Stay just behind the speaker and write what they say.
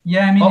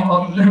Yeah, I mean,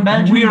 in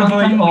Belgium, one weirdly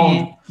time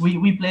old.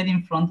 we played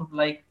in front of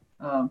like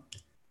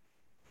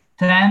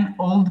 10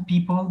 old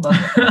people, but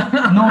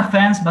no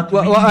offense, but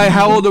Well, really, really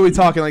how old old are we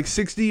people. talking? Like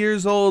 60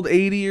 years old,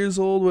 80 years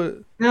old?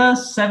 What?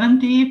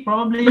 70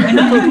 probably. I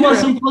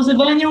mean, it was a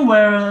venue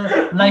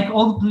where like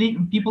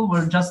people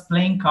were just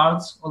playing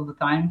cards all the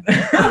time.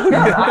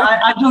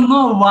 I don't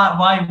know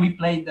why we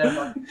played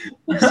there,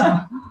 but so,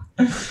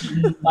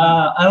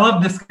 I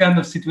love this kind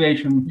of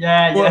situation.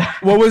 yeah, yeah.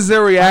 What was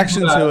their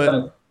reaction to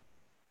it?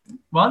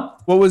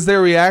 What? What was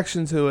their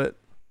reaction to it?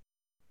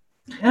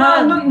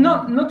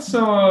 Not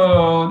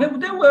so.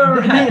 They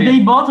were happy. They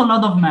bought a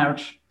lot of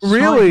merch. So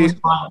Really? it was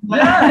fun.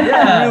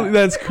 Yeah. Really?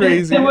 That's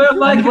crazy. They were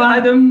like,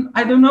 And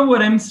I don't know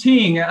what I'm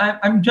seeing.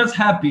 I'm just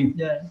happy.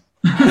 Yeah.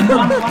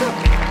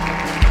 And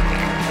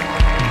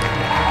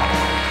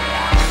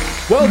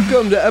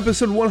Welcome to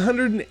episode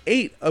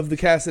 108 of the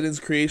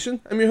Cassidins Creation.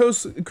 I'm your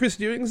host, Chris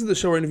Deering. This is the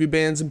show where I interview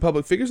bands and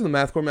public figures in the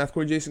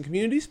Mathcore adjacent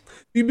communities.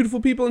 If you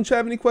beautiful people in chat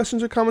have any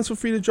questions or comments, feel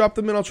free to drop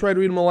them in. I'll try to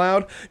read them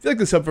aloud. If you like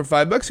to sub for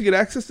 $5, you get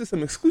access to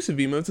some exclusive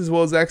emotes, as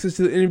well as access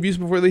to the interviews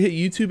before they hit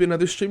YouTube and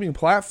other streaming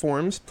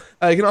platforms.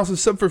 You can also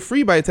sub for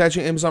free by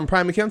attaching an Amazon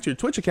Prime account to your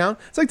Twitch account.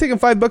 It's like taking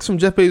 $5 from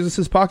Jeff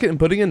Bezos' pocket and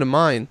putting it into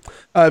mine.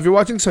 If you're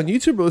watching this on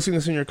YouTube or listening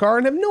to this in your car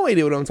and have no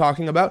idea what I'm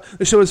talking about,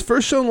 the show is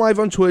first shown live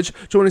on Twitch.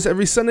 Join us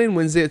every Sunday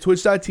and Wednesday at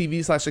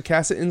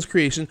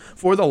twitch.tv/thecassetins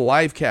for the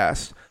live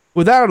cast.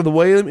 With that out of the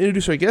way, let me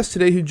introduce our guest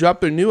today who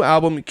dropped their new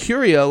album,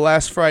 Curia,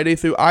 last Friday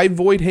through I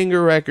Void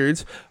Hanger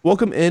Records.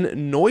 Welcome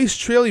in Noise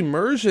Trail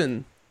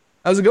Immersion.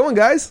 How's it going,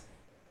 guys?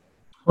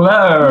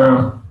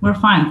 Hello. we're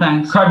fine,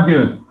 thanks. Quite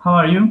good. How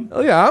are you?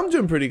 Oh yeah, I'm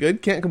doing pretty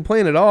good. Can't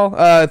complain at all.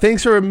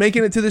 Thanks for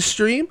making it to the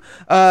stream.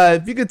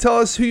 If you could tell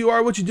us who you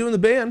are, what you do in the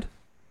band.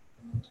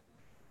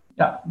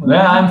 Yeah.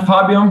 Well, I'm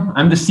Fabio.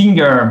 I'm the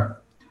singer.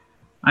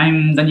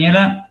 I'm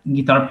Daniele,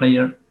 guitar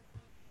player.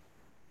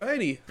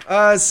 Alrighty.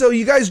 So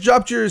you guys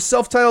dropped your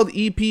self-titled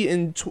EP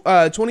in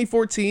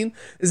 2014.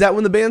 Is that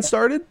when the band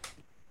started?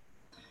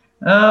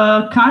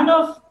 Kind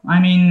of. I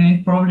mean,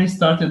 it probably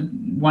started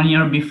 1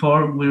 year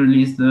before we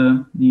released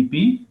the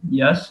EP.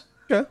 Yes.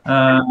 Okay.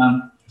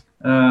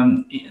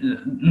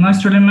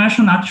 Noise Trail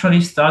Immersion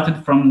actually started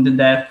from the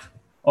death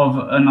of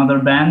another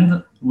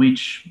band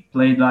which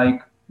played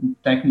like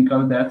technical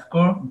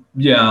deathcore.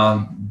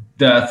 Yeah,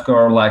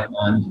 deathcore like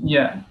man.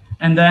 Yeah,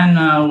 and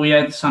then we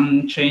had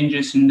some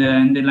changes in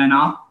the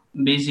lineup.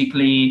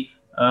 Basically,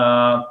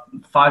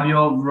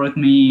 Fabio wrote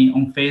me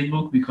on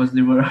Facebook because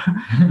they were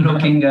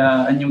looking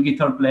a new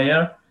guitar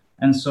player,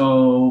 and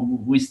so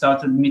we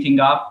started meeting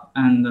up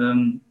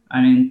and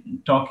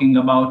talking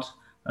about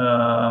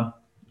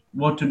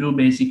what to do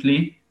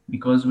basically,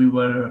 because we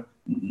were,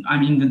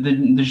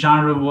 the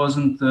genre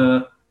wasn't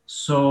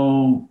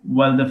so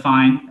well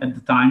defined at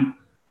the time.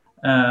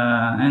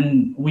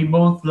 And we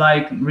both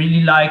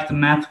really liked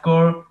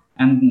mathcore,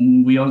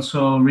 and we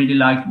also really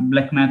liked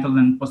black metal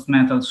and post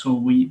metal. So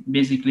we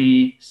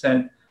basically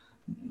said,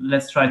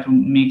 let's try to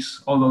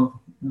mix all of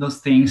those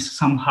things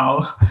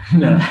somehow.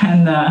 Yeah.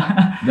 and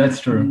That's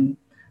true.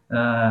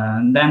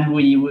 and then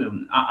we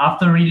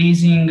after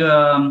releasing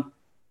the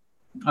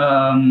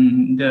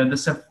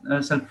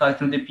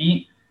self-titled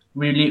EP,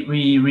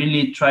 we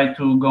really tried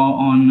to go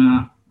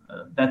on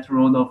that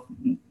road of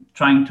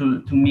trying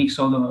to mix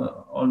all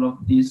of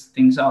these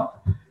things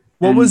up.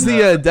 What was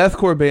the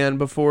deathcore band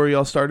before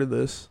y'all started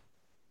this?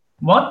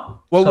 What?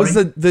 What was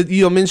Sorry? the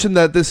you mentioned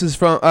that this is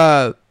from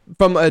a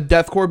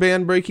deathcore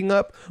band breaking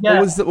up? Yeah.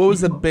 What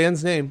was the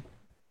band's name?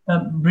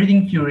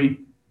 Breeding Fury.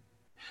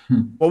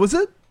 What was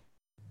it?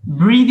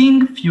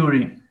 Breeding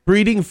Fury.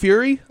 Breeding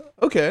Fury?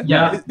 Okay.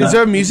 Yeah. Is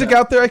there music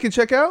out there I can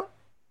check out?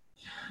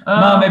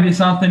 No, maybe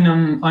something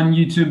on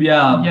YouTube.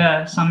 Yeah.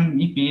 Yeah, some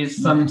EPs.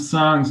 Some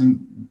songs.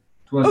 And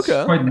it was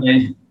Okay. quite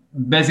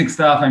basic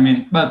stuff. I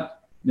mean,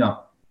 but yeah,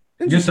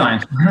 good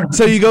times.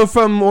 So you go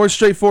from more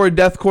straightforward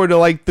deathcore to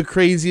like the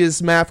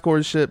craziest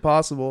mathcore shit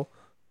possible.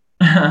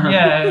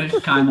 Yeah,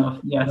 kind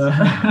of. Yes.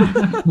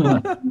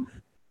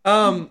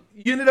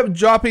 You ended up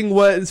dropping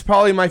what is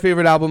probably my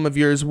favorite album of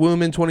yours,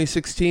 Womb, in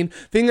 2016.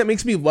 Thing that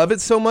makes me love it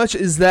so much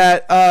is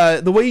that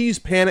the way you use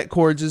panic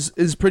chords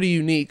is pretty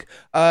unique.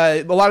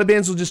 A lot of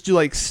bands will just do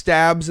like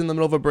stabs in the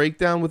middle of a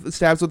breakdown with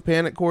stabs with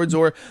panic chords,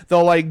 or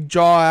they'll like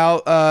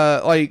draw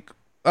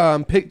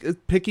out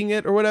picking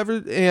it or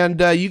whatever. And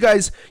you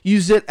guys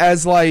used it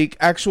as like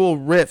actual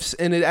riffs,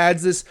 and it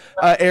adds this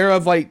air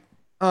of like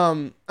I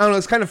don't know,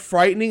 it's kind of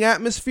frightening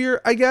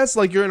atmosphere, I guess,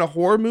 like you're in a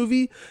horror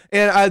movie.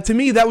 And to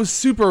me, that was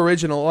super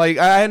original. Like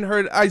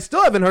I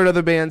still haven't heard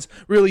other bands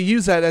really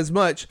use that as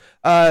much.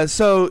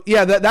 So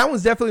yeah, that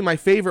was definitely my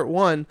favorite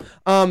one.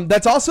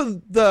 That's also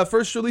the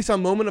first release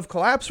on Moment of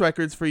Collapse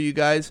Records for you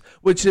guys,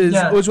 which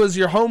was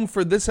your home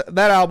for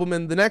that album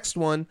and the next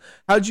one.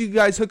 How'd you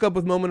guys hook up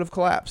with Moment of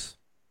Collapse?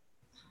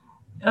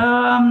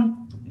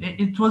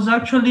 It was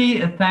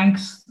actually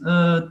thanks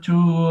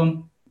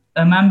to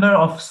a member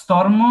of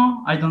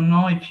Stormo. I don't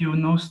know if you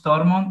know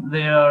Stormo.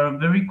 They are a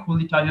very cool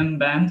Italian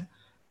band.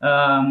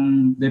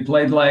 They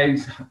played like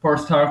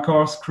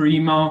post-hardcore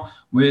screamo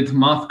with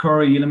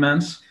mathcore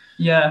elements.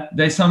 Yeah.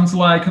 They sound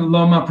like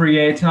Loma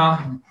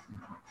Prieta.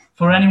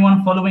 For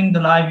anyone following the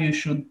live, you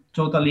should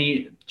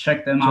totally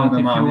check them out if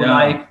you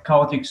like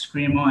chaotic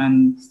screamo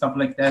and stuff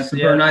like that.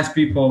 Super nice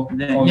people.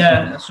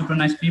 Yeah, super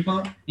nice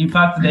people. In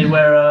fact, they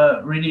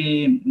were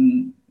really.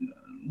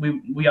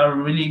 We are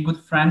really good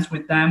friends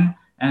with them,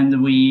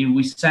 and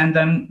we sent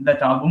them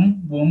that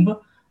album, Womb,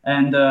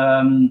 and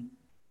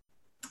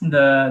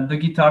the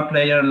guitar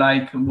player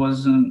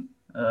was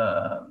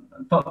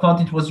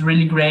thought it was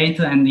really great,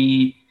 and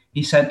he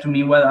said to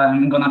me, well,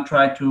 I'm gonna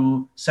try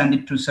to send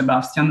it to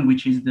Sebastian,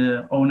 which is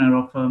the owner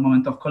of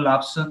Moment of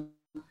Collapse,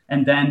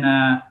 and then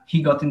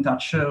he got in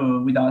touch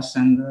with us,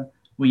 and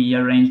we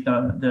arranged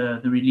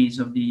the release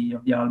of the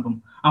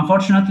album.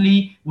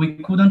 Unfortunately, we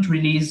couldn't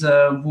release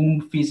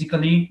Womb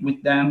physically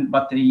with them,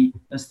 but they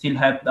still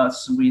helped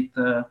us with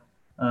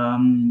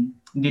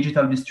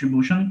digital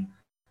distribution.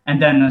 And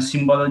then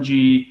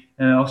Symbology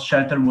of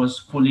Shelter was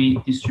fully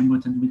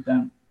distributed with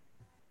them.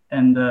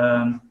 And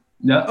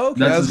yeah,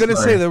 okay, I was gonna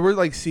say there were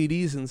like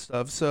CDs and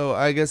stuff, so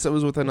I guess it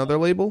was with another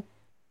label.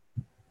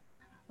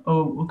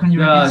 Oh, can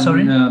you repeat?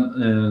 Sorry.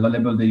 La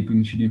label dei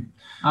Principi.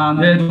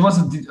 It was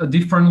a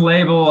different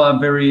label, a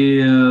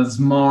very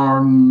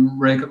small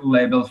record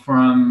label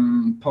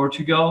from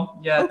Portugal.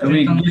 Yeah,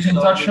 we get in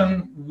touch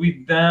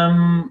with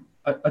them.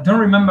 I don't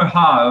remember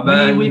how,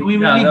 but we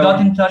really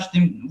got in touch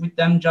with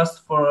them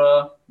just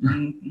for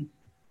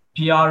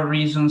PR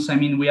reasons. I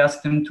mean, we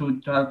asked them to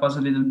help us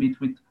a little bit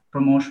with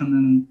promotion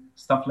and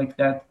stuff like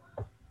that.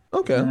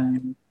 Okay.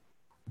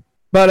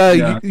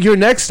 But your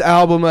next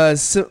album,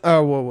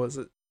 what was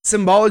it?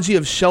 Symbology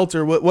of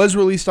Shelter, what was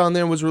released on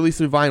there and was released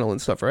through vinyl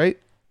and stuff, right?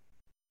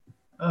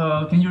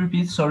 Can you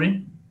repeat?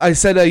 Sorry. I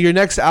said your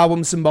next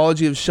album,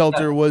 Symbology of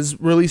Shelter, was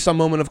released on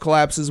Moment of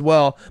Collapse as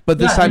well, but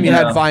this time you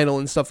had vinyl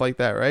and stuff like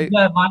that, right?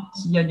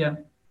 Yeah.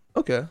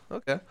 Okay.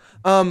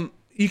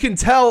 You can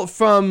tell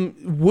from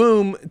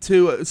Womb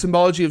to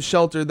Symbology of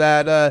Shelter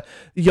that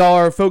y'all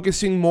are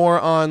focusing more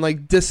on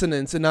like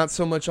dissonance and not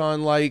so much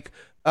on like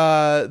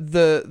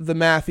the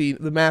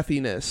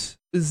mathiness.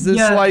 Is this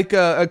like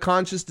a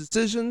conscious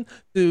decision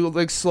to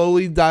like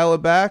slowly dial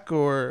it back,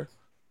 or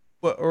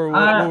what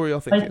were y'all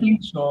thinking? I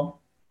think so.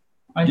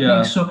 I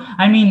think so.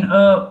 I mean,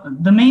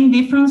 the main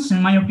difference,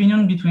 in my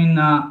opinion, between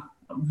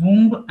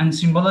Womb and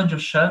Symbology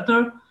of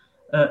Shelter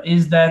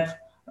is that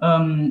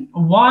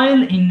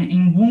while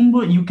in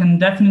Womb you can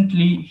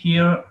definitely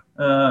hear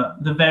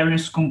the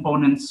various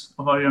components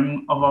of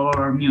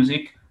our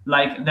music.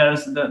 Like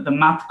there's the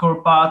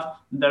mathcore part,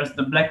 there's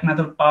the black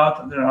metal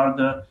part, there are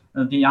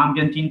the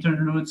ambient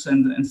interludes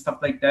and stuff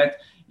like that.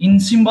 In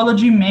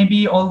Symbology,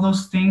 maybe all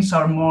those things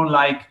are more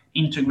like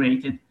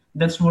integrated.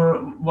 That's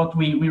what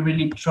we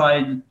really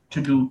tried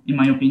to do, in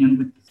my opinion,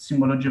 with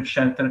Symbology of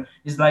Shelter,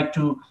 is like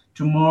to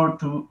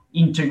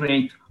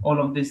integrate all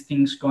of these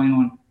things going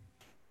on.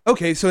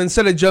 Okay, so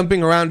instead of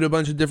jumping around to a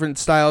bunch of different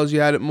styles, you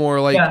had it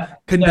more like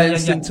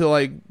condensed into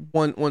like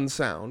one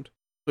sound.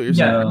 What you're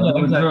saying.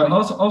 Exactly.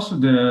 Also,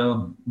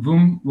 the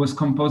Womb was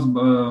composed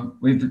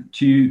with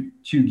two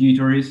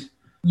guitarists.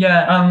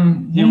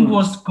 Womb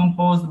was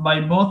composed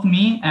by both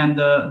me and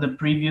the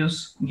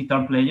previous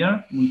guitar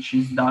player, which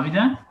is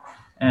Davide,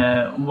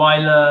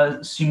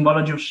 while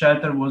Symbology of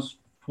Shelter was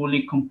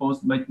fully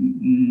composed by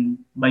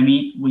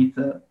me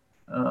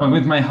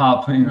with my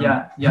help.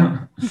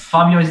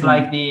 Fabio is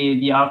like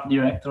the art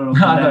director of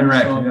the band,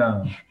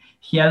 so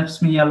he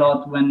helps me a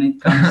lot when it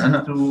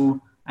comes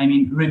to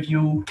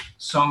review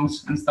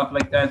songs and stuff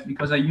like that,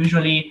 because I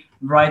usually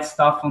write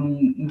stuff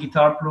on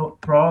Guitar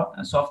Pro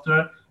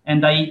software,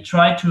 and I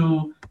try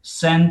to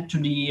send to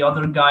the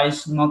other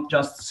guys not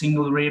just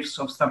single riffs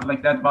of stuff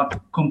like that,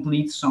 but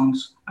complete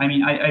songs. I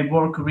mean, I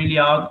work really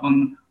hard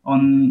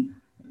on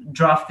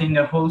drafting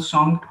a whole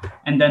song,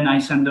 and then I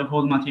send the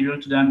whole material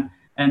to them.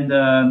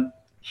 And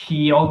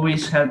he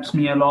always helps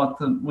me a lot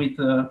with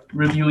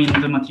reviewing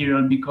the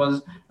material,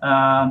 because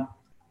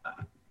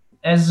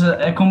as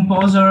a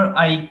composer,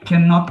 I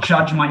cannot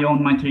judge my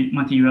own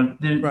material.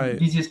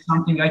 This is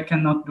something I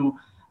cannot do.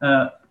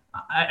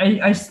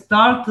 I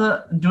start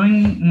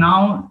doing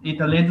now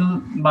it a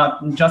little,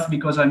 but just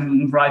because I've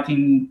been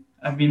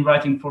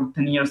writing for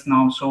 10 years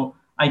now, so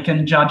I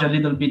can judge a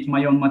little bit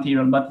my own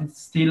material, but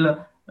it's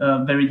still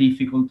very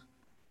difficult.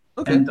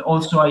 Okay. And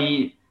also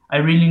I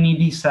really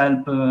need his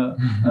help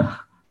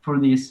for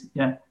this.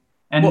 Yeah.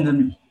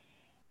 And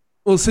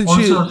since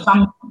also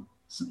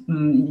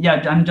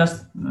I'm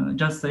just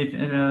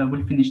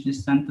we'll finish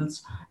this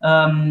sentence.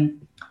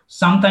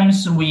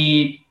 Sometimes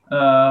we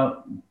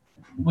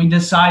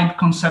decide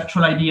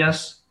conceptual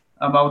ideas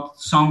about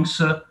songs,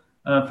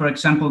 for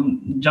example,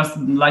 just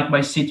like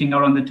by sitting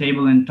around the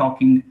table and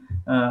talking.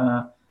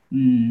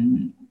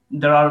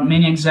 There are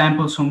many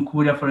examples on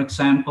Curia, for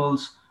example,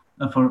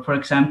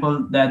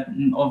 that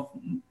of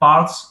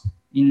parts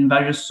in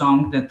various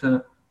songs that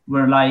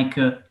were like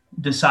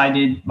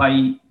decided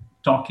by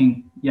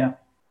talking. Yeah.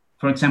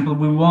 For example,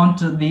 we want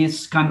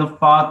this kind of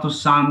part to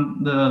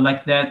sound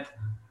like that.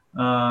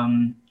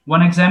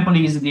 One example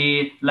is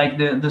the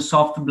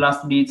soft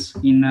blast beats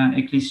in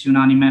Eclipse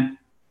Unanime.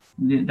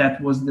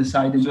 that was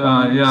decided.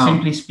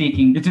 Simply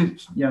speaking, it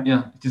is.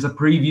 It is a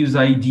previous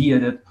idea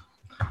that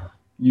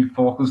you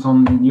focus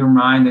on in your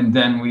mind, and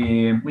then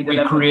we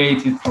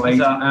create it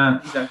later.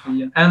 Exactly.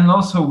 Yeah. And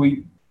also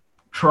we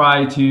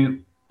try to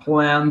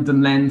plan the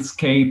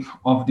landscape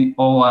of the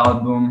whole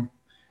album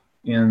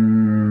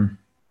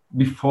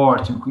before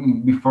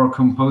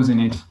composing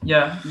it.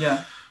 Yeah.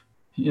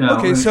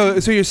 Okay, so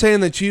you're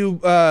saying that you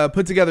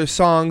put together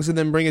songs and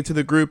then bring it to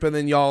the group, and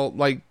then y'all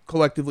like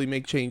collectively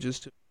make changes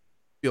to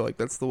feel like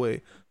that's the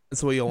way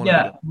you want to do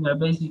it. Yeah,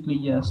 basically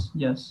yes.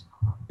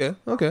 Yeah,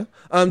 okay.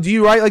 Do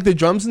you write like the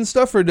drums and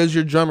stuff, or does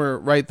your drummer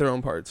write their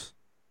own parts?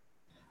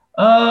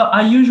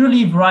 I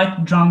usually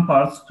write drum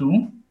parts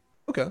too.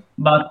 Okay.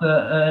 But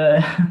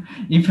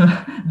if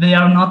they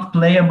are not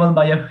playable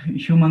by a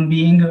human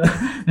being,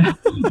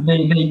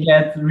 they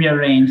get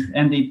rearranged,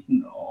 and it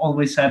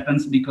always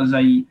happens because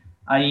I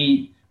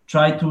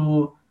try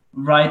to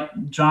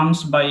write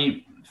drums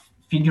by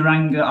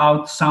figuring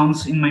out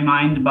sounds in my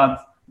mind,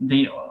 but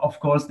they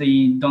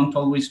don't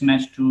always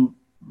match to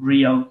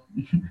real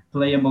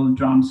playable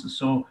drums.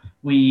 So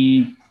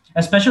we,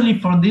 especially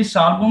for this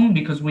album,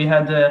 because we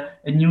had a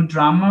new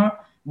drummer,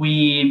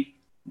 we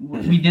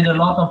did a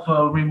lot of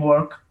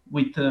rework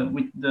with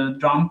the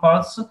drum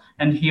parts,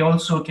 and he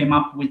also came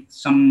up with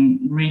some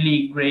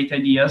really great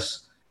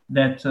ideas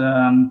that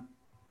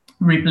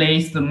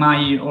replaced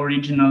my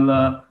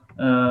original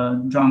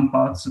drum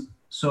parts.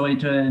 So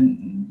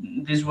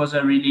this was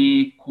a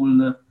really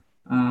cool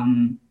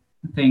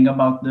thing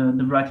about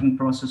the writing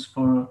process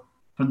for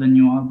the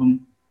new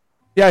album.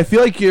 Yeah, I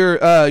feel like your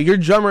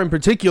drummer in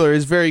particular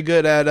is very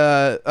good at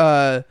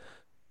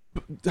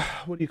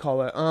what do you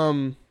call it?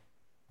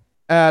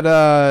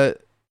 At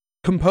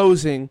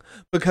composing,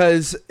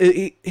 because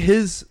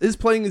his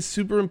playing is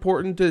super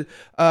important to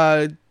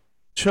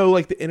show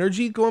like the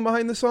energy going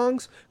behind the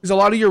songs, because a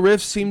lot of your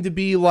riffs seem to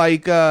be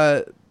like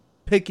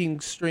picking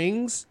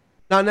strings,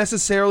 not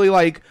necessarily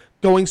like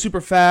going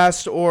super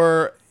fast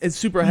or it's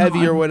super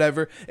heavy or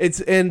whatever.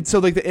 And so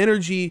like the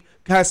energy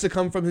has to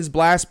come from his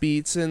blast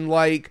beats and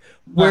like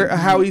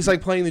how he's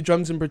like playing the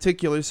drums in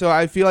particular. So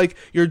I feel like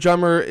your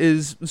drummer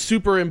is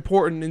super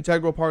important,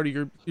 integral part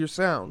of your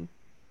sound.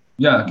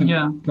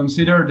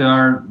 Consider there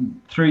are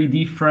 3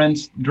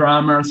 different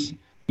drummers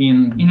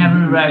in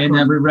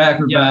every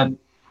record, but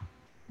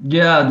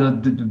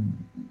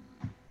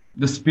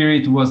the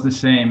spirit was the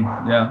same.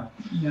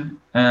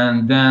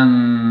 And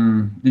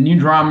then the new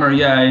drummer,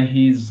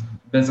 he's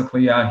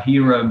basically a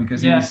hero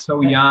because he's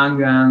so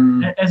young,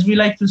 and as we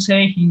like to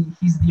say,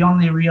 he's the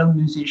only real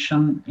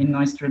musician in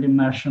Noise Trade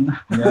Immersion.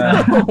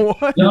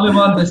 The only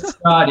one that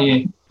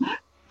study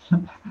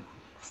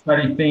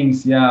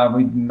things.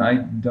 I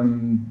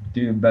don't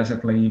do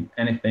basically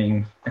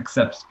anything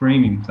except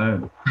screaming.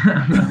 So.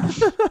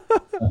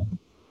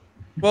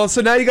 Well,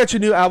 so now you got your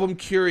new album,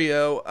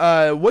 Curio.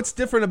 What's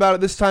different about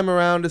it this time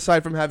around,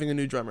 aside from having a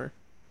new drummer?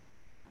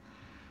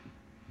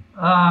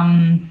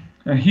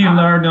 He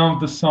learned all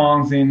the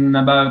songs in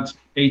about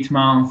 8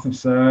 months or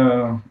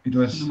so. It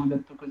was.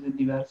 The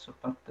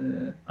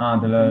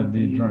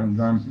drum.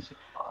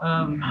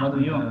 Vado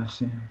io.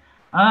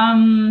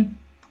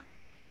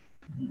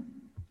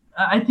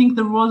 I think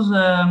there was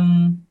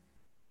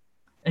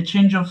a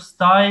change of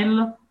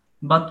style,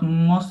 but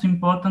most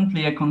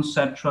importantly, a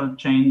conceptual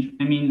change.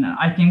 I mean,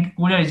 I think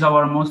Curio is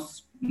our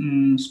most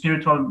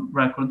spiritual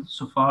record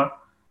so far.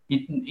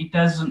 It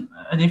has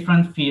a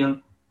different feel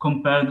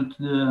compared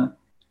to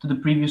the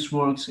previous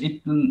works.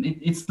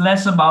 It's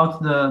less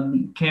about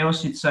the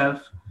chaos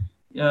itself,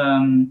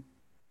 and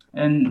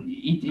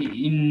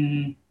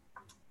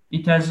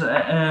it has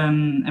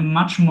a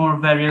much more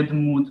varied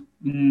mood,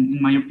 in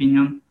my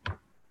opinion.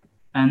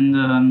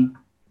 And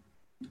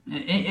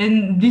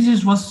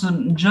this was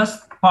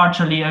just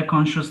partially a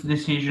conscious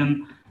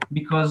decision,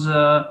 because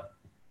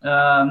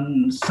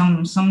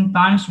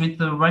sometimes with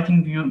the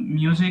writing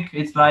music,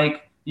 it's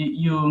like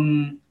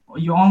you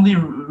only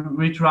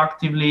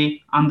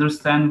retroactively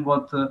understand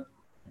what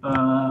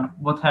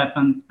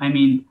happened. I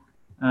mean,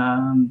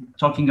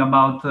 talking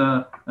about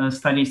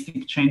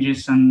stylistic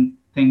changes and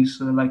things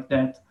like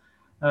that.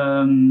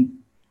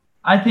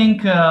 I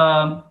think.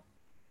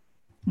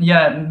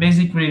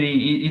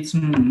 Basically, it's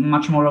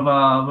much more of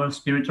a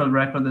spiritual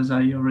record, as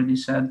I already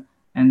said,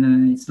 and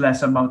it's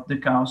less about the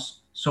chaos.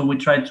 So we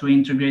try to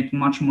integrate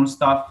much more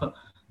stuff.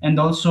 And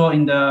also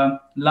in the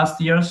last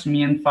years,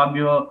 me and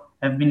Fabio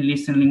have been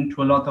listening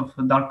to a lot of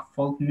dark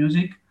folk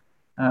music,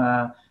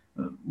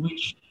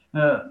 which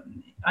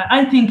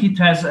I think it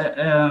has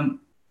a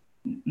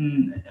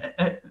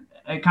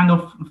kind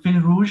of fil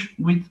rouge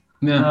with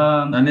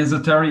an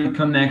esoteric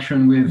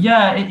connection with.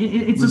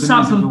 It's with a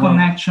subtle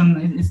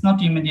connection. It's not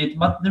immediate,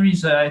 but there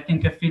is, I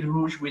think, a fil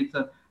rouge with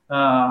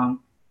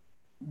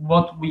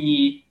what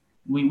we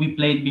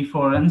played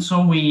before, and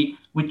so we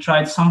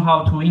tried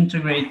somehow to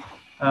integrate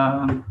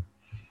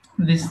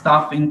this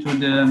stuff into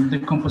the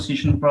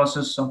composition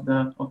process of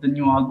the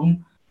new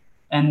album,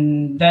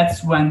 and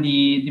that's when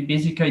the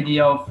basic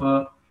idea of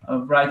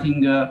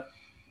writing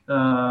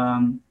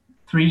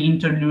 3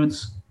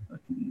 interludes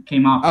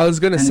came up. I was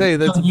gonna say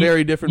that's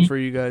very different for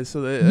you guys.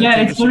 So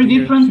it's very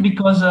different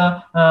because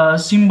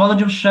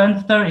Symbology of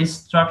Shelter is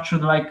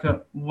structured like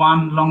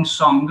one long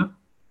song,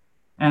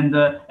 and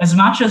as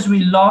much as we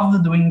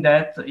loved doing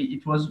that,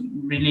 it was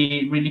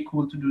really really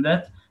cool to do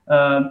that.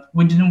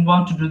 We didn't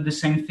want to do the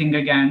same thing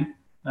again,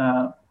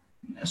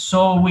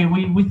 so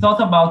we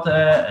thought about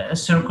a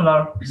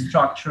circular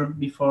structure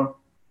before.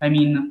 I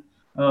mean,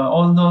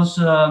 all those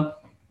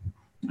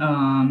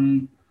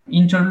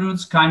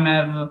interludes kind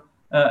of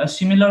a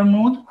similar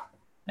mood,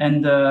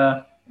 and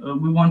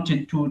we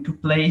wanted to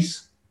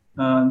place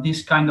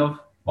this kind of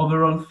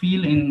overall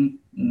feel in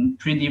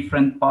three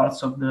different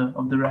parts of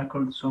the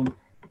record. So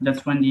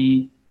that's when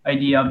the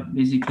idea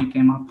basically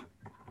came up.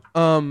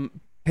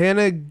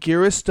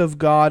 Panegyrist of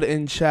God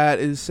in chat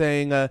is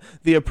saying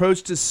the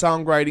approach to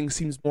songwriting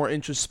seems more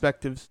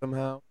introspective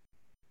somehow.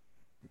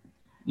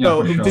 Yeah,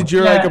 so sure. Did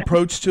your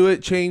approach to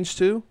it change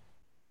too?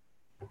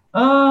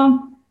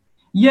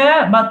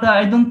 Yeah, but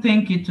I don't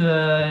think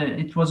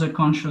it was a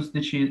conscious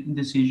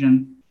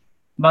decision.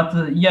 But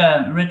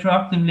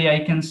retroactively,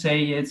 I can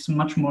say it's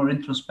much more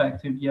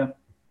introspective. Yeah,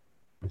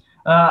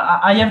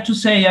 I have to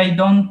say I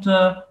don't.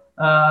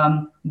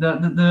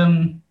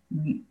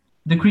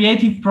 The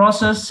creative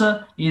process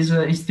is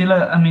still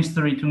a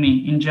mystery to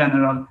me in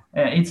general.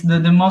 It's the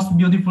most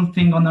beautiful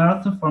thing on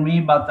earth for me,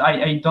 but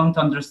I don't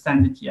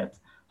understand it yet.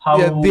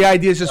 How the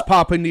ideas just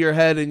pop into your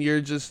head and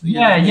you're just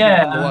making it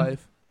come to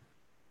life.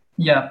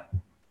 Yeah.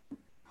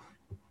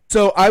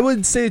 So I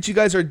would say that you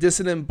guys are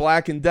dissonant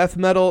black and death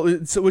metal,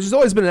 which has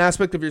always been an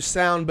aspect of your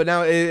sound, but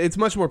now it's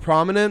much more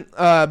prominent.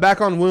 Back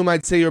on Womb,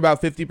 I'd say you're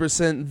about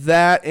 50%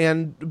 that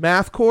and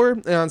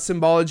mathcore, and on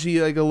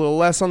Symbology, like a little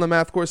less on the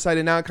mathcore side,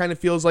 and now it kind of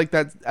feels like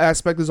that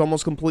aspect is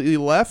almost completely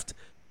left.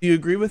 Do you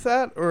agree with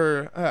that,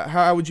 or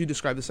how would you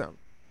describe the sound?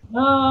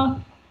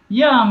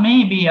 Yeah,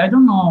 maybe. I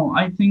don't know.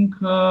 I think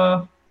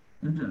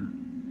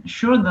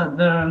sure that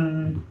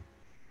the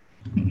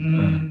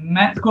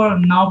mathcore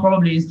now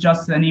probably is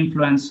just an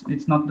influence.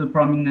 It's not the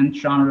prominent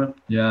genre.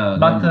 Yeah.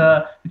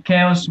 But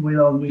chaos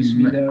will always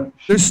be there.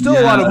 There's still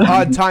a lot of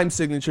odd time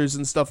signatures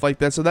and stuff like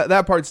that, so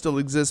that part still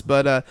exists.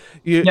 But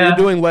you're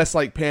doing less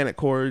like panic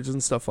chords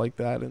and stuff like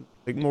that, and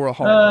like more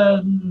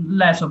hard.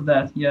 Less of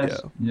that. Yes.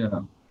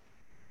 Yeah.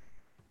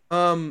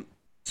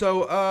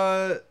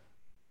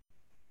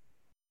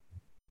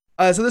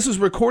 So this was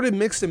recorded,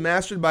 mixed, and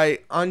mastered by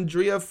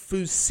Andrea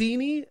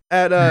Fusini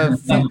at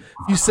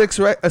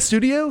Fu6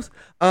 Studios.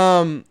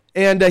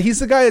 And he's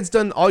the guy that's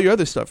done all your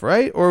other stuff,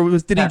 right? Or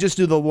did he just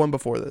do the one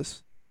before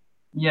this?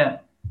 Yeah.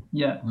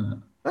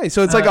 Nice.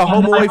 So it's like a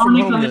home away from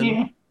home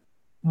then.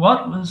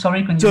 What?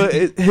 Sorry, can you So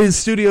his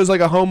studio is like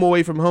a home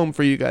away from home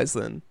for you guys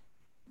then?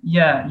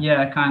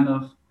 Yeah, kind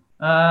of.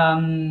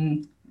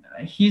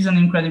 He's an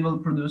incredible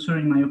producer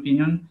in my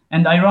opinion.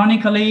 And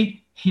ironically,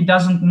 he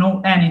doesn't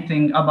know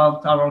anything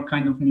about our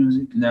kind of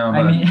music. No,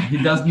 but he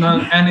doesn't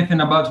know anything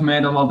about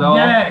metal at all.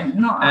 Yeah,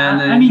 no,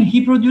 and, I mean,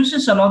 he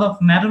produces a lot of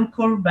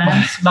metalcore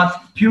bands,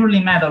 but purely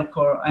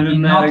metalcore. I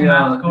mean, not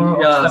mathcore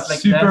or stuff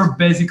like that. Super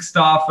basic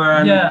stuff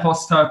and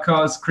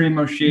post-hardcore,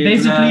 screamo shit.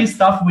 Basically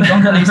stuff we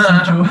don't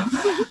listen to.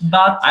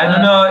 But I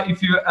don't know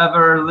if you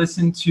ever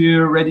listened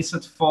to Ready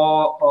Set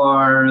Fall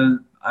or,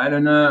 I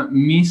don't know,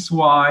 Miss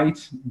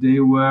White. They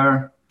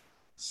were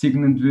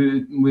signed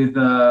with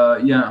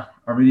a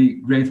really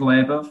great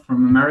label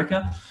from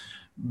America,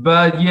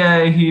 but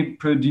he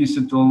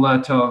produced a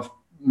lot of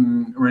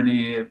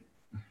really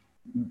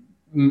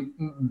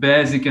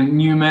basic and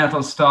new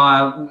metal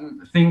style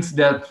things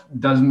that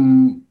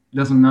doesn't.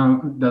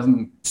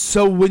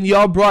 So when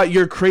y'all brought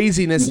your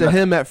craziness to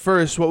him at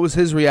first, what was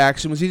his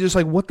reaction? Was he just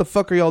like, "What the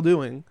fuck are y'all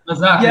doing?"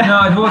 Exactly. Yeah.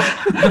 No, it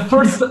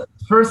was the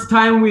first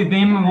time with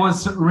him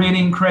was really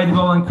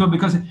incredible and cool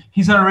because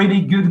he's a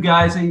really good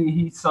guy. So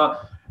he's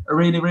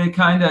really, really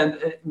kind,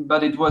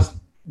 but it was,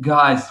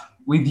 guys,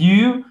 with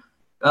you,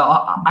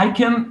 I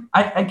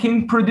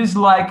can produce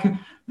like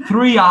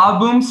 3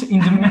 albums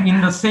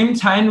in the same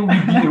time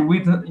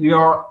with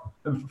your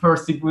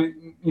first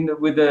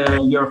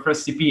your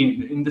first EP.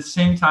 In the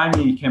same time,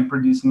 you can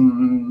produce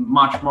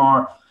much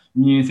more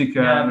music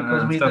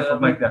and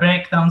stuff like that.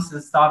 Breakdowns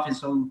and stuff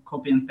is all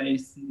copy and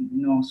paste,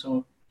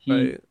 so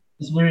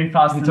he's very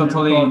fast. He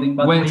totally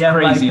went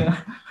crazy.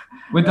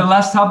 With the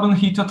last album,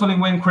 he totally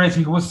went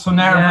crazy. He was so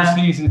nervous.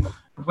 It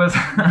was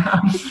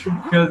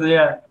because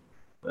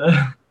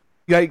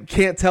I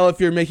can't tell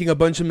if you're making a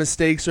bunch of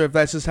mistakes or if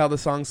that's just how the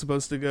song's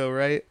supposed to go,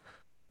 right?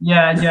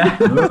 Yeah.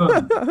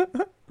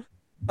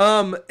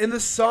 In the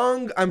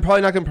song, I'm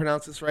probably not gonna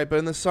pronounce this right, but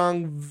in the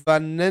song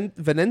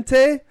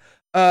Venente,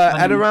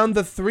 at around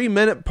the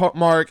 3-minute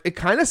mark, it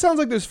kind of sounds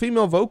like there's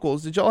female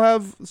vocals. Did y'all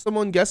have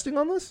someone guesting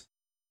on this?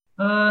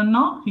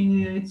 No,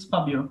 it's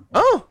Fabio.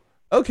 Oh.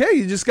 Okay,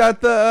 you just got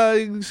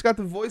the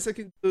voice that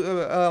can do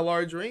a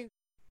large range.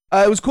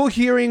 It was cool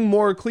hearing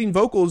more clean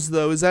vocals,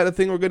 though. Is that a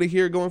thing we're going to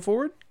hear going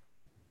forward?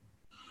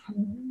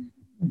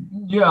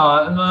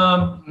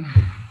 Yeah,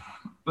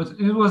 but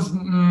it was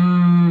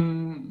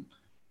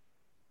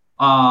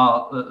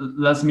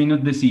last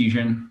minute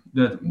decision.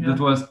 That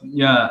was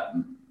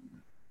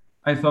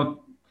I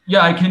thought,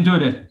 yeah, I can do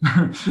it.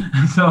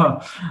 So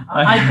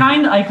I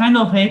kind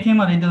of hate him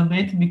a little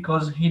bit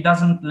because he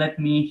doesn't let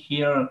me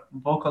hear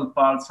vocal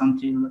parts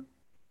until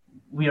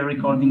we are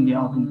recording the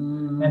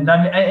album, and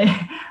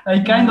I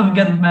kind of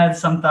get mad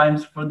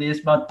sometimes for this,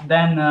 but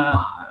then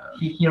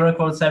he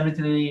records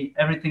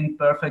everything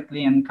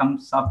perfectly and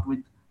comes up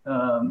with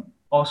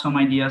awesome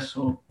ideas,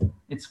 so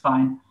it's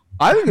fine.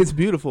 I think it's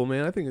beautiful,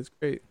 man. I think it's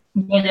great.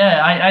 But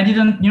yeah, I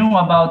didn't knew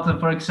about,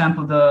 for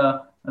example,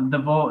 the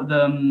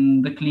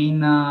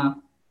clean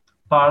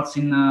parts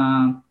in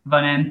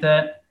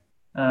Vanente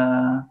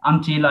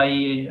until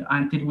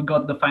we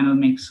got the final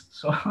mix.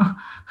 So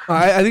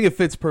I think it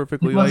fits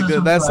perfectly. It was Like a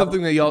that's surprise.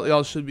 something that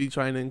y'all should be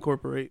trying to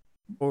incorporate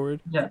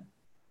forward. yeah.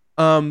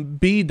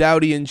 B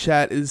Dowdy in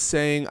chat is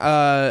saying,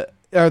 are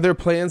there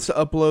plans to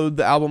upload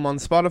the album on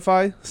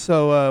Spotify?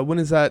 So when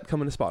is that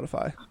coming to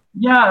Spotify?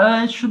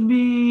 Yeah, it should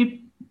be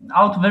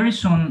out very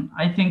soon.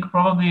 I think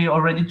probably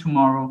already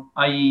tomorrow.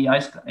 I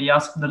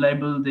asked the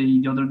label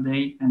the other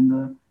day,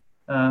 and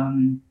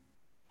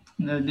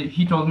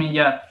he told me,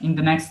 yeah, in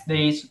the next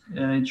days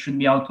it should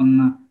be out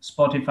on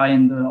Spotify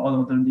and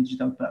all other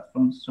digital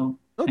platforms. So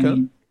I Okay.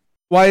 mean,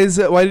 Why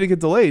did it get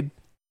delayed?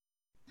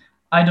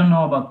 I don't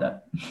know about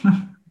that.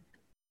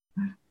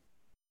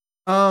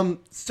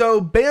 So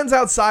bands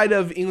outside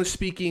of English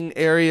speaking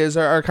areas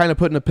are kind of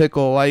put in a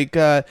pickle. Like,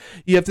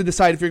 you have to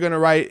decide if you're going to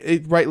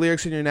write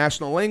lyrics in your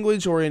national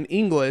language or in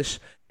English.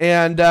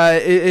 And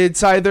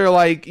it's either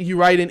like you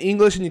write in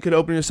English and you could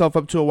open yourself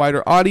up to a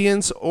wider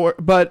audience,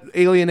 but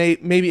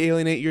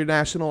alienate your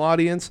national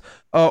audience,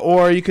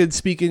 or you could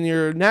speak in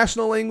your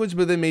national language,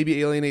 but then maybe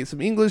alienate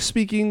some English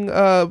speaking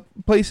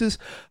places.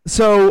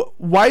 So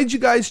why did you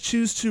guys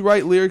choose to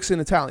write lyrics in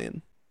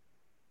Italian?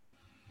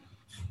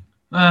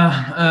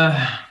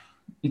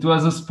 It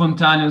was a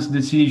spontaneous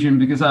decision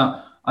because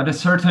at a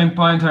certain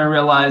point I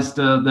realized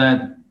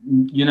that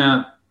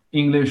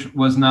English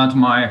was not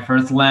my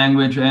first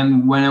language,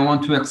 and when I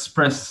want to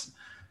express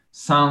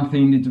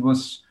something, it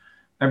was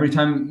every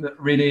time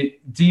really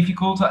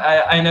difficult.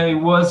 I know it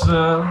was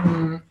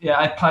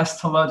I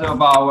passed a lot of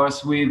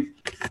hours with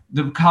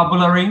the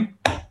vocabulary,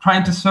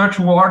 trying to search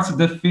words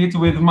that fit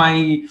with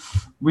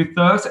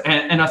thoughts,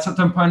 and at a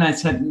certain point I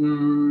said,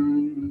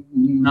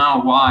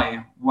 no,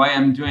 why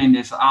I'm doing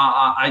this?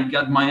 I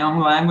got my own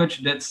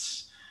language.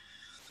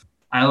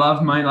 I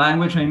love my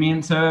language. I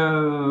mean,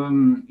 so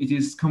it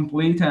is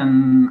complete,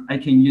 and I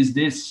can use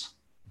this.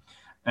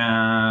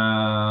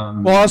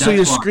 Well, also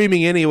you're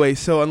screaming anyway,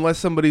 so unless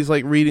somebody's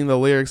like reading the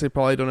lyrics, they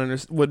probably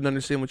wouldn't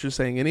understand what you're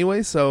saying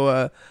anyway.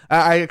 So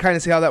I kind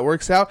of see how that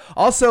works out.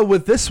 Also,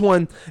 with this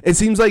one, it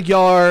seems like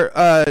y'all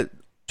are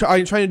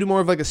trying to do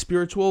more of like a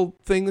spiritual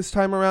thing this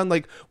time around,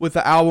 like with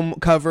the album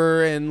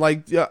cover and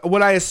like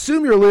what I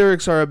assume your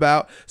lyrics are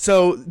about.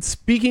 So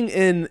speaking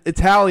in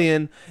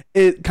Italian,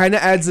 it kind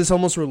of adds this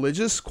almost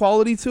religious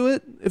quality to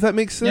it, if that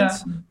makes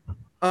sense.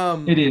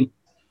 Yeah. It is.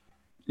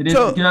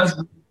 So, because.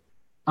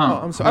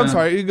 I'm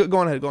sorry. Go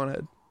on ahead. No,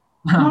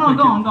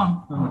 go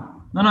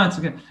on. No, it's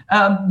okay.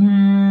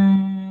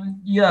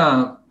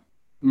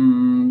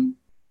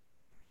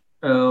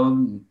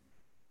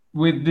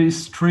 With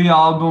this 3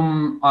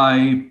 album,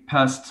 I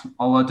passed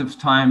a lot of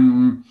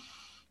time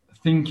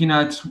thinking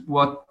at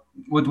what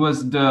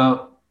was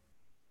the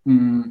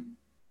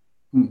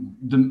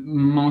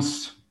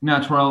most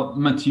natural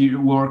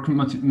material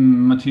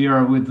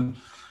with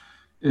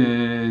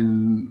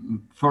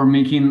for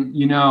making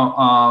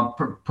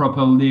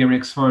proper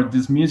lyrics for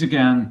this music,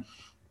 and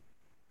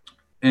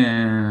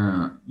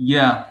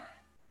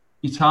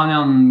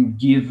Italian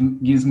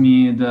gives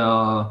me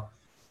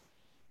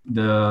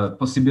the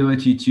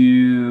possibility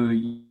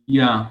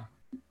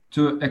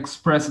to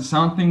express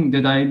something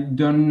that I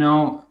don't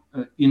know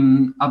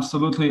in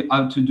absolutely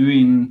how to do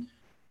in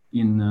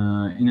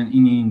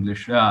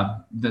English. Yeah,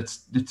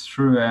 that's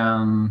true.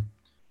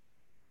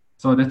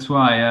 So that's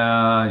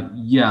why,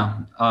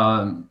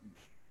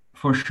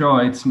 for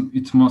sure,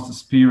 it's most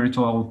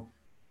spiritual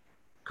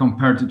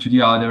compared to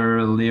the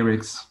other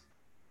lyrics,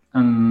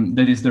 and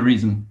that is the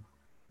reason.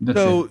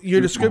 So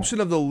your description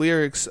of the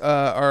lyrics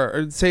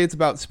are say it's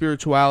about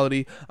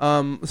spirituality,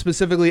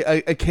 specifically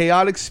a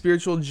chaotic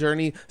spiritual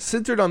journey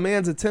centered on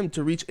man's attempt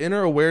to reach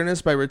inner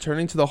awareness by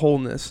returning to the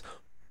wholeness.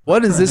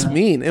 What does this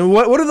mean? And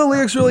what are the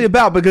lyrics really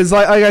about? Because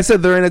like I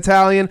said, they're in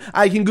Italian.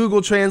 I can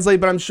Google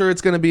Translate, but I'm sure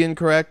it's going to be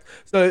incorrect.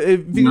 So if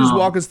you can just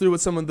walk us through what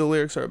some of the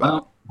lyrics are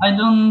about. I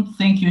don't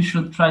think you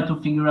should try to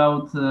figure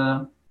out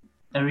a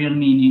real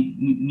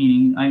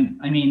meaning.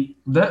 I mean,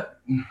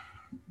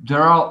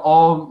 there are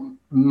all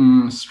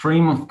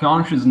stream of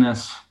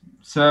consciousness.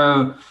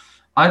 So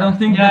I don't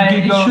think that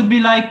it should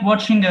be like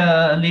watching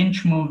a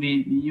Lynch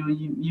movie.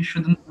 You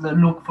shouldn't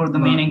look for the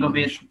meaning of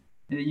it.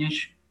 You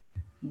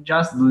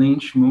just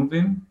Lynch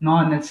movie? No,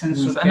 in that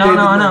sense. Okay. No.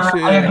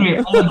 I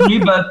agree,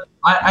 but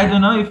I don't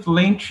know if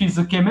Lynch is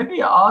okay.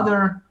 Maybe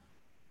other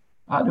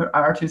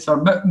artists are,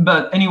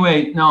 but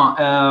anyway, no.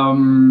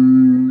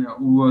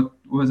 What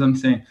was I'm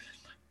saying?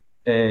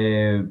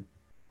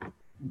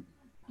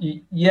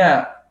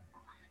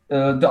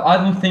 I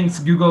don't think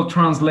Google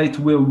Translate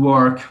will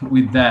work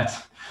with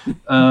that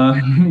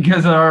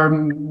because they are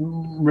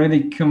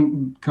really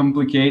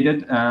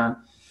complicated.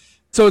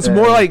 So it's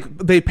more like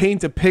they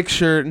paint a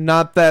picture,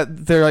 not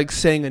that they're like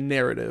saying a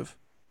narrative.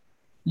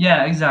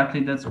 Yeah,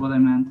 exactly. That's what I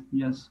meant.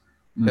 Yes.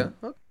 Yeah.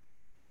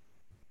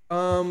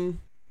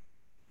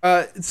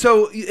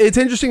 So it's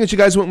interesting that you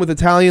guys went with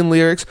Italian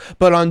lyrics,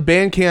 but on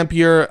Bandcamp,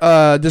 your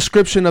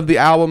description of the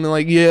album and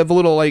like you have a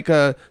little like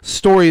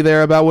story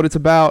there about what it's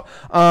about.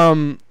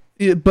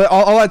 But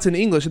all that's in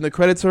English, and the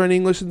credits are in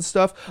English and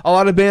stuff. A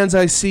lot of bands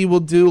I see will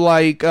do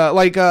like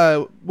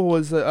what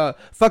was it?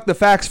 Fuck the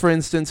Facts, for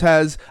instance,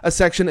 has a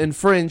section in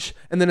French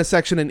and then a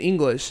section in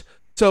English.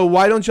 So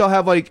why don't y'all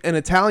have like an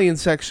Italian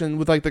section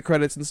with like the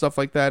credits and stuff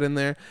like that in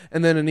there,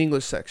 and then an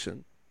English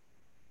section?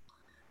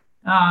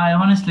 I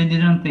honestly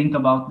didn't think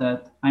about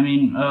that. I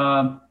mean,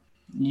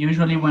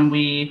 usually when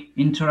we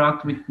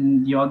interact with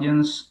the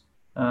audience,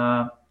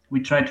 we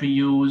try to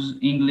use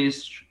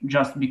English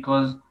just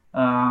because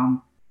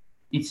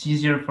it's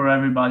easier for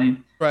everybody.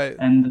 Right.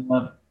 And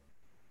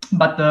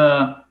but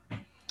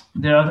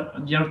the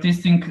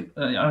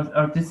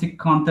artistic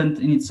content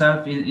in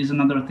itself is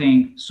another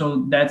thing.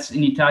 So that's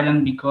in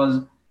Italian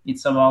because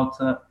it's about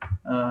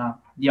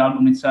the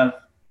album itself.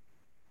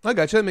 I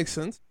gotcha. That makes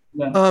sense.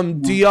 Yeah.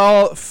 Do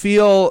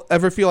y'all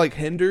ever feel like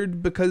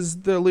hindered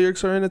because the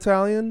lyrics are in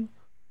Italian?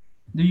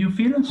 Do you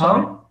feel it?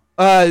 Sorry?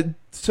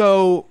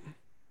 So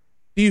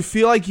do you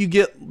feel like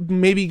you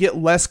maybe get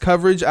less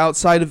coverage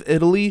outside of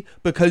Italy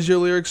because your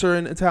lyrics are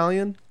in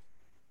Italian?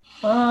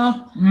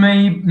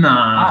 Maybe no,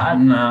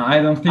 I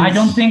don't think. I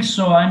don't think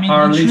so. I mean,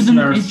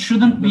 it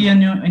shouldn't be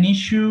an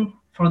issue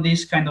for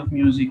this kind of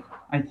music.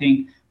 I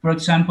think, for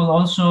example,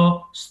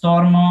 also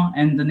Stormo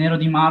and the Nero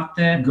di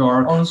Marte,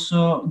 Gork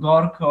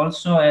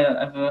also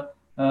have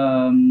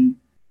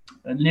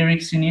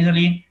lyrics in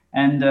Italy,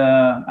 and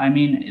I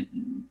mean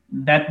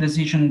that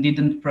decision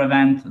didn't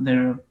prevent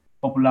their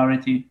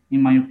popularity,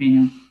 in my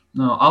opinion.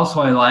 No, also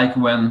I like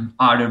when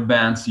other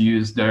bands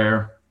use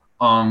their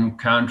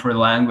country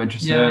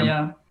language. So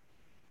Yeah.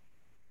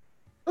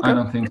 Okay. I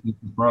don't think it's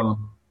a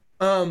problem.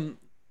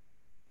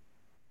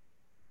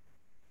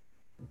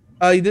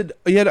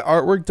 You had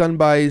artwork done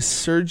by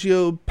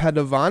Sergio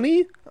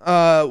Padovani.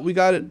 We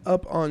got it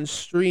up on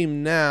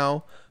stream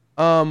now.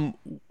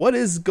 What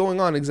is going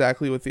on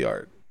exactly with the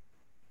art?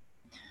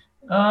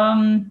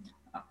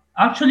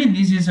 Actually,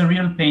 this is a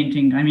real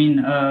painting. I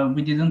mean,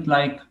 we didn't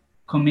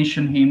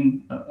commission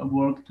him a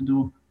work to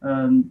do.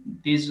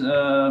 This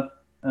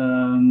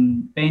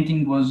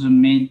painting was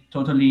made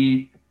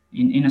totally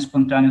in a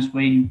spontaneous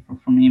way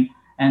from him,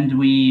 and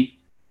we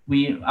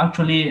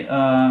actually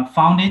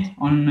found it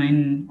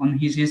on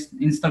his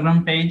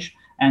Instagram page,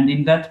 and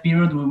in that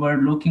period we were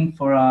looking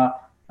for a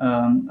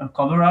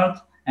cover art,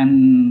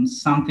 and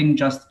something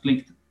just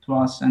clicked to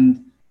us,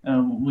 and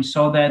we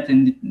saw that,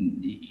 and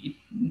it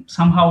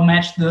somehow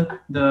matched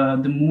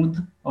the mood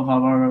of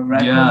our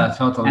record. Yeah,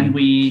 totally. And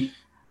we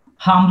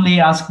humbly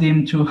asked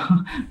him to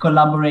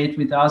collaborate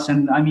with us,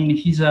 and I mean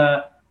he's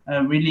a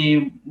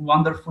really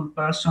wonderful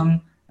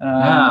person.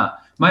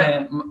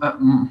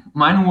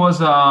 Mine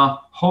was a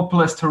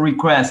hopeless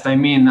request. I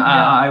mean,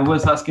 I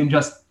was asking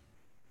just,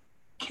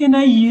 can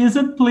I use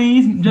it,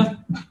 please? Just,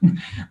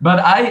 but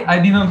I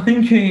didn't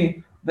think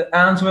the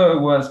answer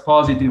was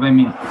positive. I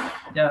mean,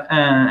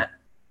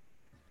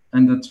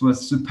 and that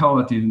was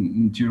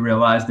superlative to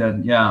realize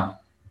that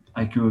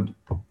I could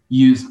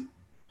use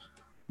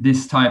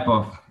this type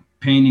of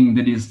painting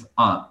that is,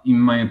 in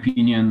my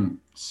opinion,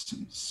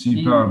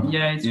 superb.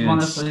 It's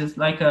wonderful. It's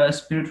like a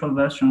spiritual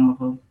version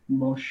of a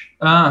Bosch.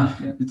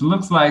 It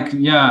looks like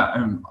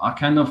a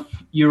kind of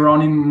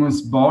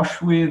Euronymous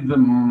Bosch with the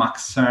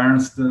Max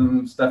Ernst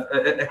stuff,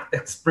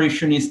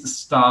 expressionist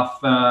stuff.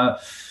 I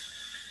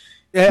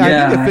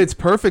think it fits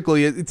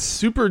perfectly. It's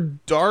super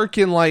dark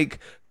and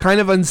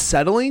kind of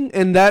unsettling,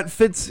 and that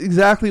fits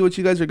exactly what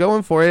you guys are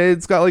going for.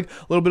 It's got a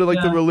little bit of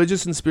the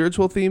religious and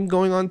spiritual theme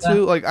going on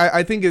too.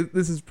 I think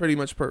this is pretty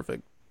much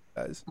perfect,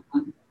 guys.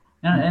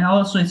 And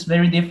also it's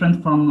very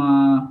different from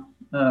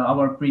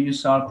our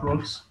previous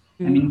artworks.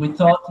 I mean, we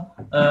thought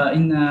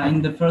in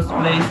the first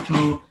place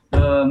to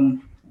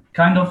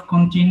kind of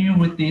continue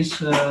with this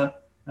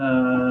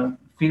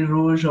fil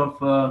rouge of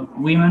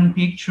women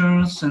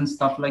pictures and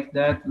stuff like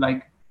that,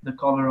 like the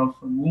cover of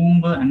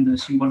Womb and the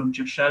symbol of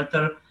Jeff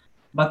Shelter.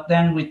 But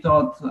then we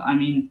thought, I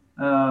mean,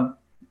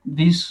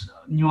 this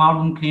new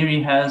album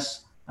clearly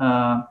has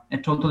a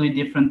totally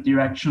different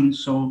direction,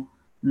 so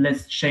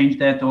let's change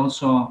that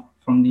also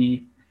from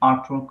the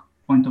artwork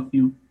point of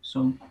view.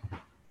 So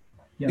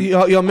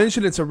y'all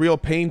mentioned it's a real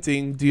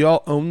painting. Do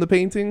y'all own the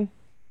painting?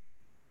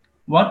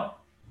 What?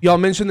 Y'all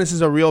mentioned this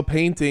is a real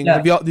painting.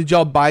 Yeah. Did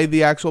y'all buy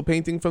the actual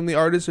painting from the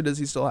artist, or does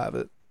he still have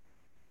it?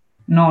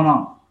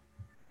 No.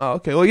 Oh,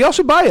 okay. Well, y'all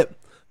should buy it.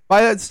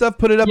 Buy that stuff.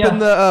 Put it up in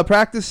the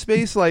practice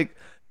space.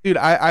 Dude,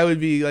 I would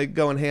be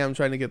going ham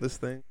trying to get this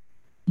thing.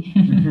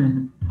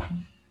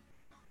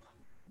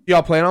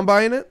 Y'all plan on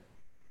buying it?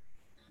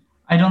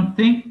 I don't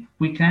think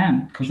We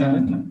can, Cosa ha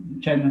detto?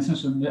 cioè nel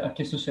senso ha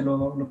chiesto se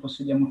lo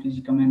possediamo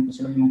fisicamente,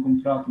 se l'abbiamo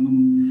comprato, ma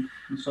non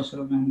so se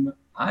lo vende.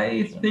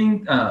 I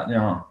think,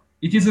 yeah,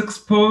 it is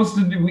exposed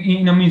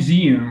in a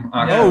museum. Oh,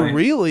 Actually.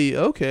 really?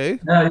 Okay.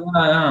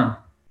 Yeah.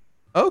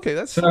 Okay,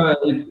 that's So,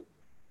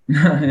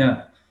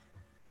 yeah.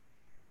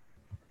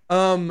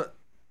 Y'all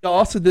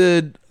also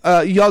did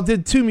y'all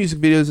did two music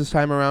videos this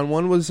time around.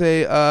 One was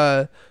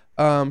a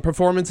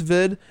performance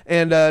vid,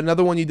 and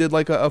another one you did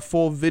like a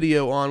full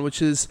video on,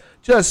 which is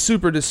just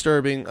super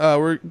disturbing.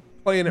 We're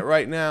playing it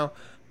right now.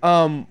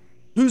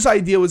 Whose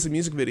idea was the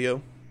music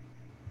video?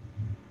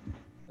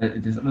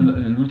 It is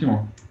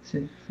l'ultimo.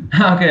 Sì.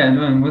 Okay,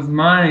 it was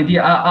my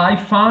idea. I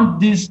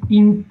found this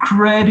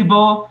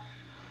incredible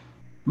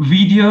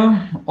video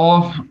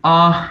of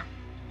a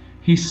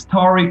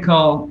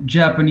historical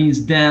Japanese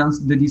dance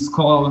that is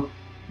called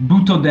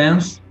Buto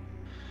dance.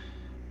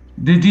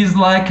 That is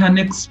like an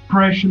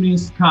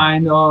expressionist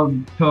kind of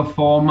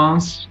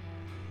performance,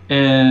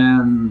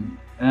 and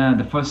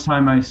the first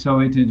time I saw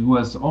it, it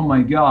was, oh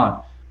my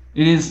god,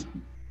 it is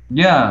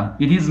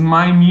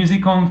my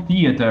music on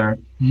theater.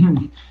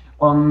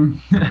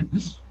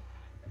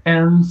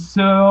 And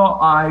so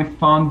I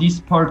found this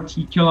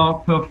particular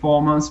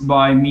performance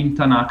by Min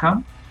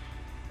Tanaka,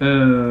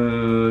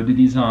 that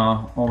is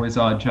always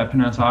a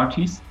Japanese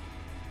artist,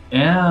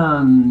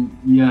 and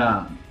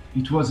yeah,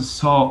 it was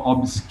so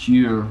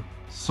obscure,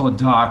 so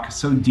dark,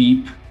 so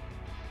deep,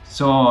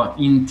 so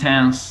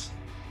intense.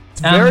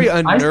 It's very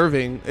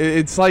unnerving.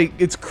 It's like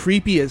it's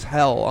creepy as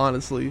hell,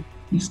 honestly.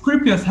 It's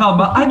creepy as hell,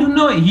 but I don't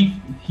know if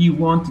he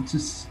wanted to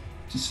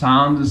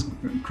sound as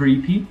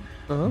creepy,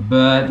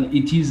 but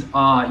it is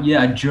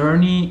a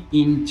journey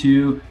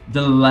into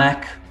the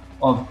lack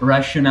of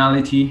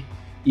rationality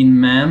in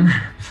man,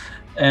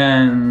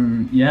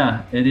 and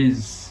yeah, it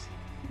is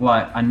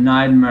like a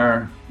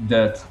nightmare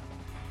that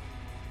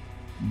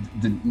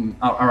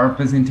a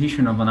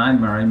representation of a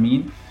nightmare. I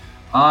mean,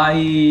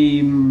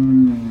 I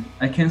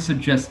can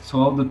suggest to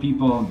all the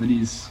people that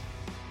is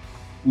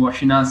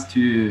watching us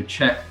to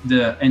check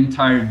the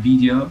entire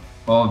video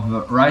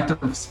of Rite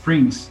of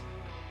Springs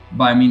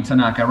by Min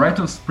Tanaka. Rite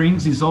of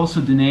Springs is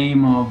also the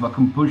name of a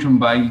composition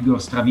by Igor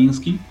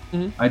Stravinsky.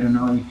 I don't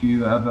know if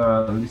you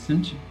ever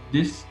listened to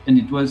this, and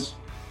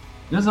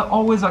there's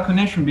always a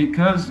connection,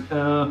 because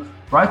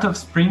Rite of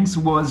Springs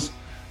was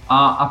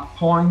a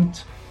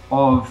point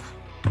of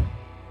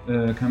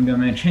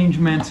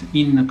changement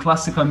in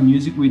classical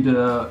music with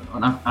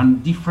a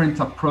different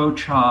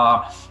approach,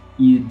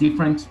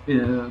 different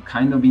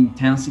kind of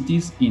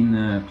intensities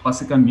in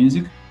classical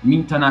music.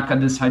 Min Tanaka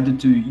decided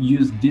to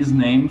use this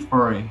name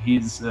for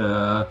his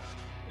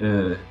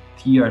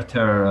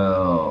theater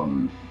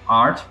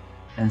art,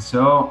 and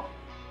so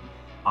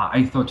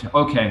I thought,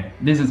 okay,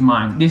 this is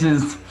mine. This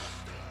is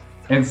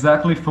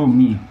exactly for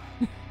me.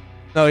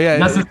 Oh yeah,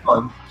 That's it.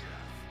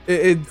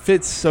 It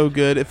fits so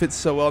good. It fits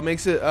so well. It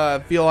makes it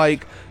feel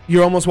like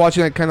you're almost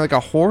watching like kind of like a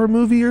horror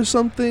movie or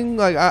something.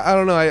 Like I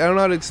don't know. I don't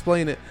know how to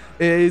explain it.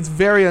 It's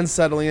very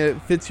unsettling.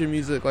 It fits your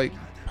music like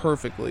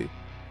perfectly.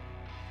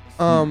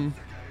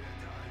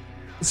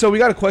 So we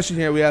got a question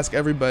here. We ask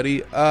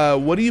everybody.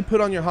 What do you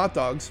put on your hot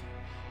dogs?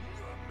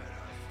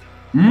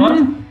 What?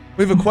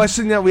 We have a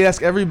question that we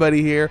ask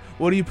everybody here.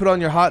 What do you put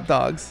on your hot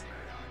dogs?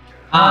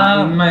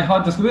 My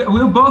hot dogs. We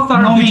both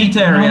are No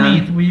vegetarian.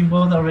 meat. We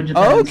both are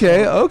vegetarian. Oh,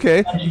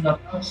 okay. Veggie hot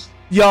dogs.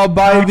 Y'all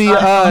buy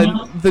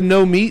the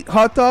no meat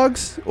hot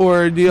dogs,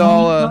 or do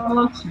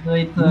y'all?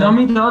 With, No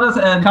meat hot dogs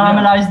and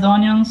caramelized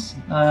onions.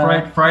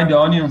 fried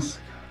onions.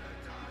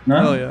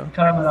 No? Oh yeah.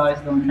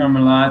 Caramelized onions.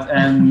 Caramelized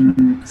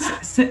and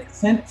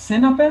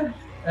senape?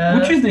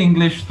 Which is the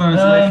English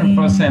translation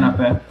for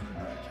senape?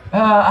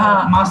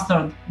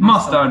 Mustard.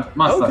 Mustard.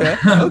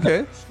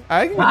 Okay.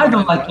 I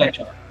don't like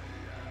ketchup.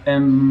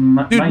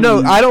 Dude,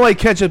 no, I don't like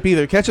ketchup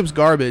either. Ketchup's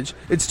garbage.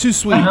 It's too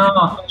sweet. No,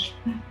 I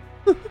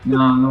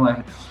don't like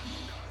it.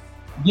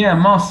 Yeah,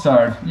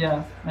 mustard.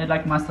 Yeah, I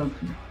like mustard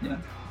too.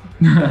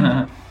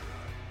 Yeah.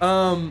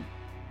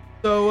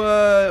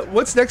 So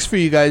what's next for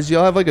you guys? Do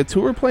y'all have like a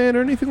tour plan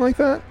or anything like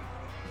that?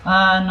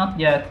 Not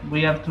yet.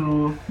 We have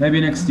to Maybe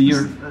next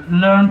year.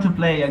 learn to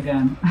play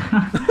again.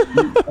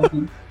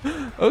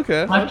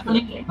 Okay.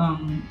 Actually,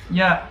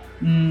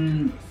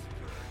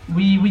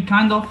 we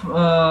kind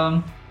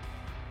of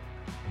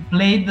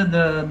played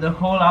the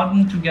whole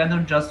album together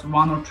just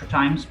 1 or 2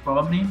 times,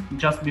 probably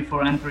just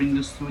before entering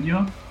the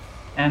studio,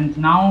 and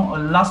now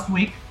last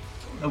week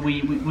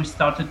we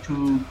started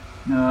to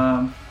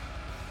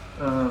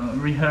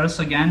rehearse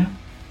again,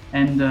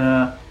 and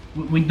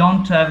we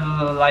don't have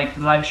like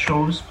live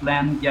shows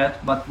planned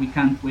yet, but we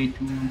can't wait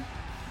to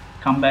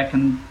come back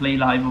and play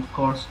live, of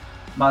course.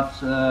 But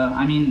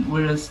I mean,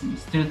 we're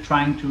still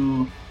trying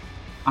to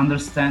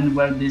understand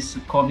where this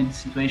COVID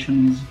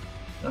situation is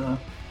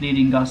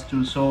leading us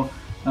to. So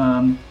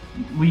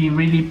we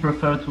really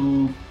prefer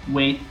to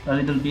wait a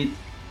little bit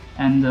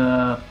and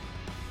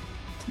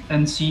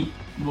see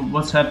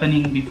what's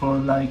happening before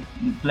like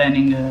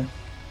planning a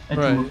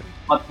Right. tour.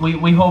 But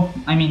we hope,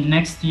 I mean,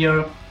 next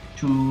year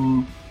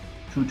to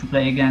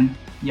play again.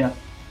 Yeah.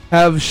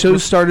 Have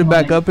shows started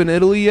back up in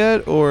Italy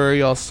yet, or are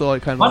y'all still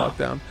like kind of What? locked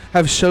down?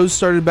 Have shows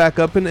started back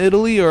up in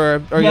Italy,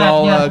 or are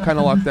y'all kind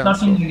of locked down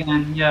starting still?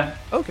 again. Yeah,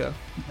 Okay,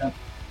 yeah,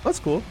 that's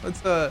cool.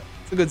 That's a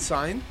good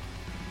sign.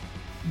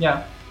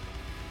 yeah.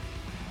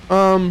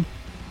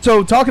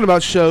 So talking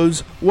about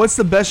shows, what's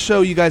the best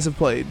show you guys have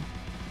played?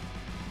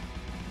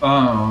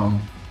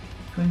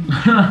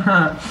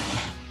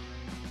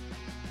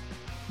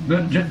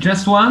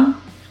 Just one?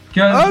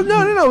 Oh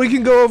no, we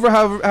can go over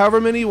however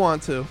many you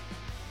want to.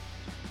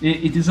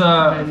 It is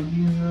a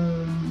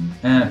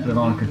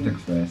perdón que Tech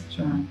Fest.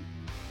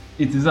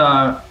 It is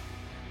a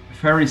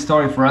fairy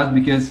story for us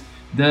because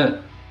the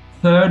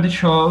third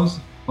shows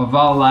of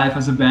our life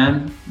as a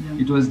band,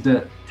 it was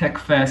the Tech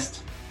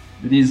Fest.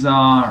 That is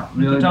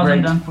really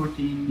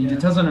 2014. great. In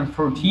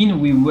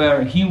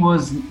 2014, he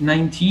was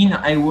 19,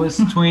 I was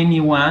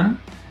 21,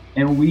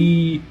 and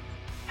we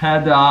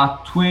had a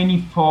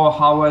 24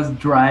 hours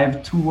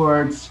drive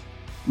towards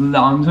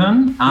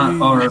London,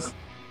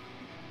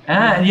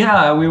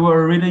 we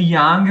were really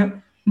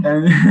young,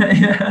 and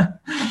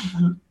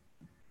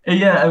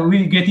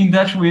we get in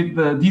touch with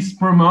this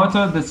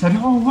promoter that said,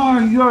 "Oh wow,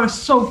 you are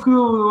so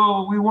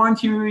cool! We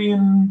want you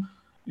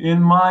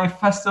in my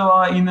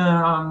festival, in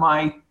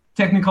my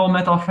technical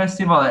metal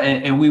festival,"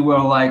 and we were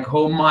like,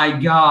 "Oh my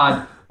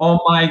god!"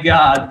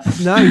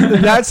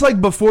 Nice. That's like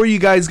before you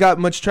guys got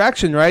much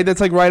traction, right? That's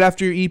like right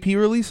after your EP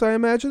release, I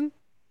imagine.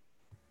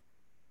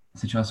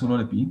 Se c'era solo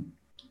l'EP?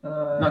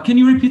 No, can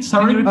you repeat?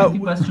 Sorry. The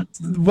question?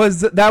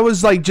 That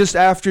was like just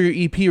after your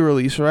EP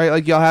release, right?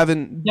 Like y'all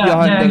haven't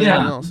done anything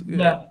else.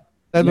 Yeah.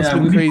 That must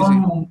have been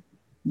crazy.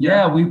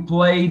 We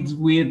played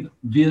with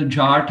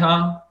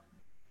Viljarta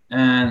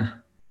and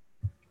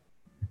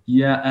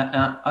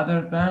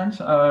other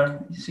bands are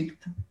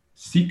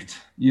Sikt,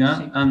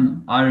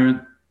 and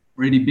other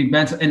really big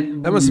bands.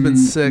 And that must have been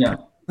sick. Yeah.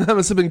 That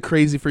must have been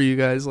crazy for you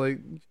guys.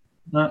 Like,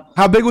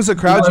 how big was the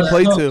crowd you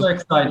played to? So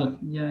excited.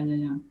 Yeah.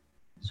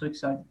 So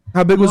excited.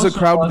 How big was the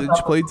crowd that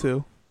you played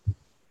to?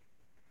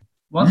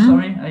 What?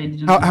 Sorry, I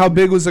didn't. How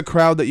big was the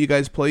crowd that you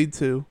guys played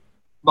to?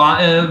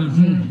 But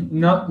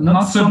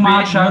not so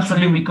much big,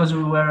 actually, because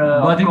we were.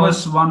 But it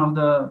was one of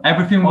the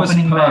everything was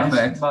opening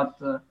perfect. bands, but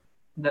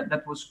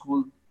that was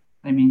cool.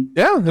 I mean.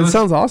 Yeah, that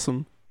sounds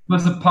awesome. It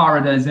was a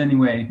paradise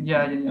anyway.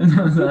 Yeah.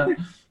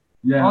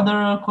 Yeah.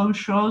 Other cool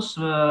shows.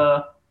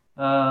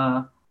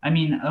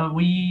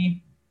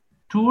 We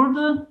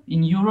toured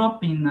in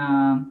Europe in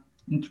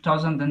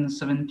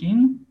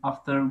 2017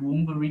 after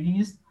Womb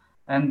released,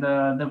 and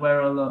there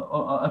were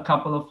a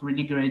couple of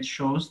really great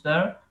shows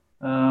there.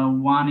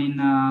 One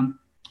in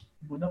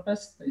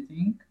Budapest, I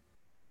think.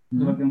 I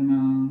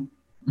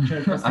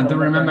don't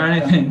remember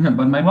anything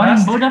about my one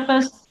past. in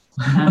Budapest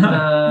and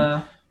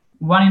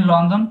one in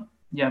London.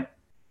 Yeah.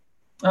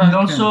 And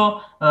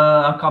also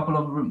a couple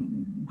of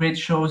great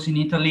shows in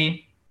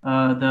Italy.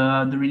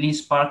 The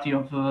release party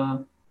of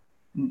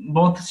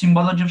both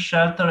Symbology of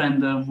Shelter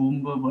and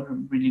Womb were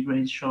really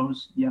great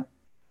shows. Yeah.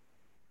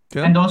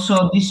 Okay. And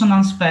also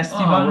Dissonance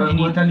Festival in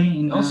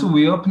Italy.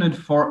 We opened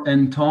for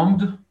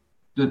Entombed.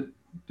 That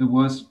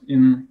was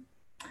in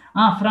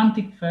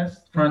Frantic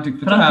Fest. Frantic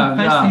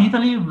Fest in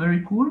Italy,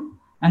 very cool.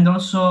 And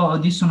also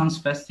Dissonance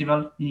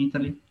Festival in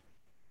Italy.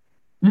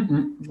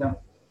 Yeah.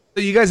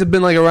 So you guys have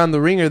been like around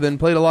the ringer, then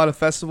played a lot of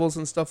festivals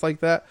and stuff like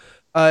that.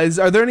 Are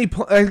there any?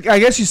 I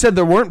guess you said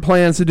there weren't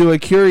plans to do a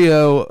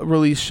Curio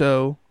release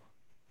show.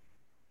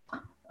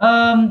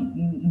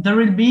 There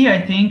will be,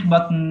 I think,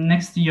 but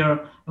next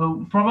year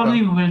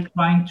probably we will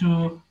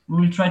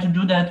try to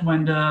do that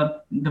when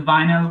the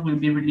vinyl will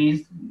be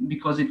released,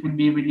 because it will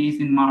be released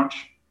in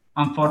March.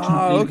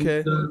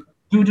 Unfortunately,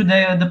 due to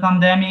the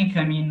pandemic,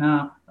 I mean,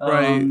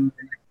 right.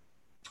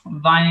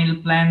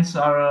 Vinyl plans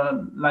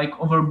are like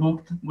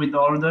overbooked with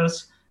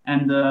orders,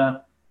 and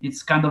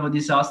it's kind of a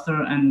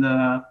disaster. And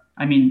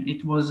I mean,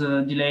 it was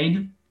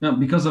delayed. No,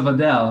 because of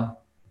Adele.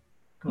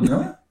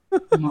 No?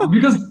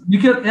 because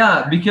it's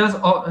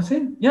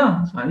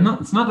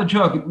not a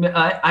joke.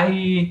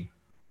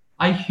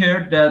 I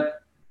heard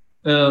that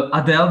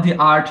Adele, the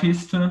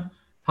artist,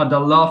 had a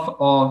lot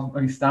of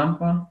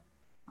Ristampa,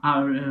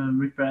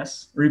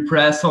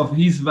 repress of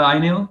his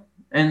vinyl,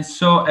 and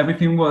so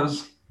everything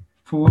was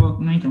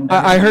full.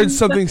 I heard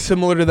something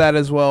similar to that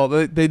as well.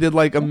 They did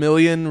like 1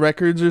 million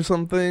records or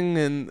something,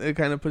 and it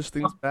kind of pushed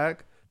things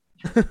back.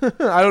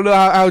 I don't know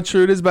how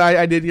true it is, but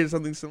I did hear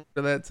something similar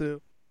to that too.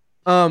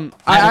 I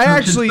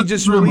actually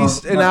just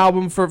released an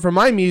album for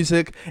my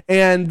music,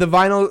 and the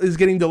vinyl is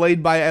getting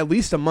delayed by at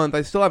least a month.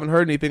 I still haven't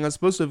heard anything. I was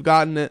supposed to have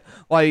gotten it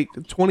like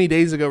 20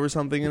 days ago or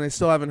something, and I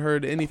still haven't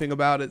heard anything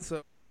about it.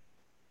 So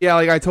yeah,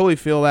 like I totally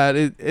feel that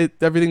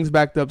everything's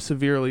backed up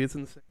severely. It's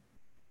insane.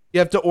 You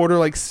have to order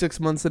like 6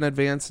 months in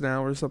advance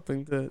now or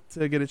something to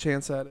get a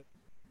chance at it.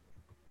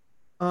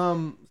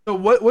 So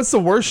what's the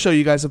worst show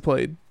you guys have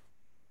played?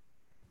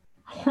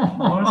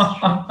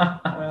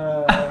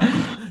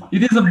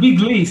 It is a big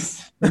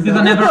list. It is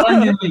a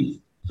never-ending list.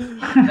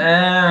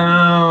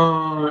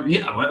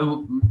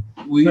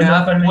 we Quello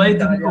have per played.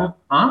 l'Italia.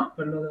 Huh?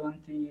 Quello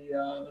davanti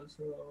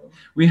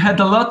We had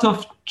a lot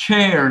of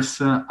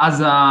chairs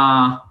as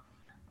a.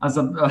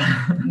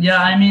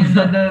 Yeah, I mean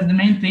the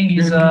main thing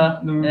is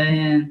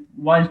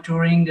while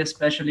touring,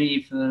 especially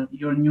if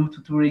you're new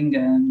to touring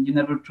and you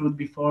never toured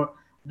before,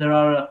 there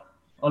are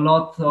a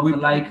lot of we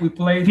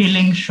played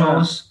feeling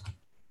shows,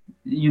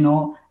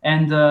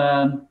 and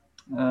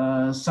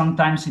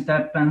sometimes it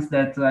happens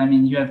that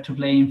you have to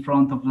play in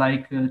front of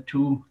like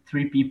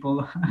 2-3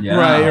 people. Yeah.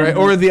 Right.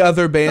 Or the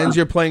other bands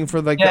you're playing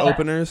for, like the Yeah.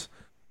 openers.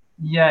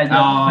 Yeah.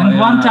 Oh, And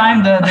one yeah.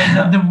 time the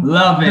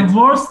Love it. the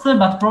worst,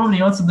 but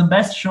probably also the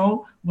best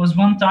show was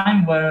one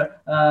time where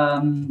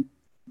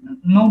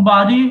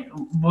nobody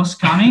was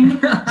coming.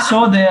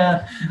 So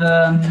the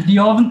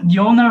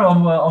owner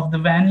of the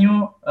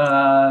venue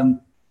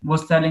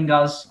was telling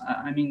us,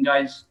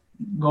 guys,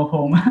 go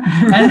home.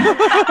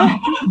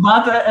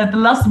 But at the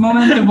last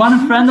moment,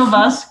 one friend of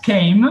us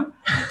came,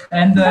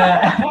 and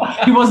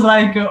he was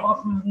like,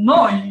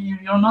 "No,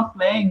 you're not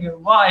playing.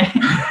 Why?"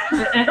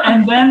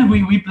 And then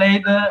we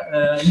played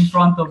in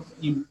front of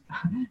him,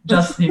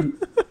 just him.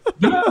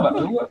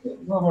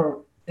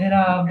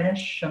 Era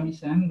Brescia, mi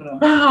sembra.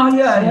 Oh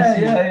yeah,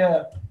 Sì.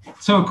 yeah.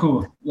 So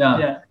cool.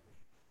 Yeah.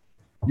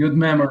 Good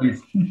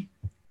memories.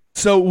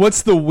 So,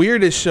 what's the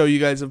weirdest show you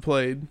guys have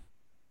played?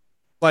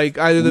 Like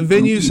either the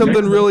venue,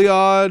 something really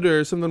odd,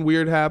 or something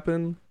weird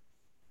happened?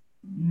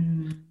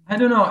 I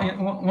don't know.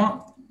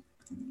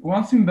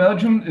 Once in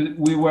Belgium,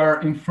 we were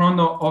in front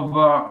of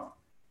a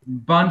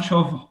bunch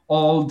of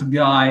old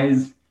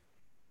guys.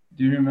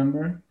 Do you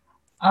remember?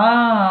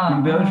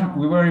 In Belgium,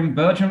 we were in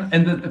Belgium,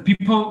 and the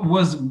people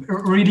was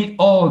really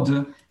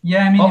old.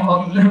 Yeah, in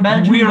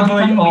Belgium,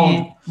 weirdly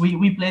old.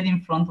 We played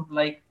in front of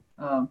like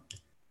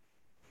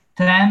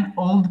 10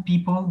 old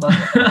people, but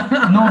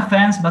no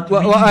offense, but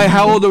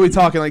how old are we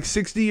talking? Like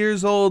 60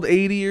 years old,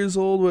 80 years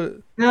old?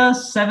 What?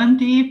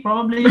 70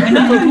 probably.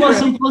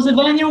 It was a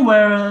venue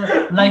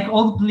where like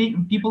old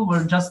people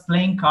were just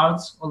playing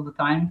cards all the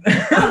time.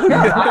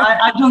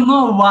 I don't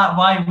know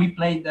why we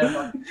played there,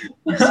 but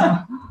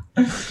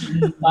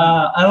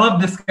I love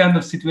this kind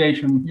of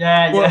situation.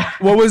 Yeah.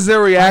 What was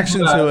their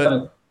reaction to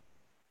it?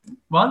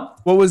 What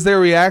was their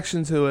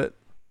reaction to it?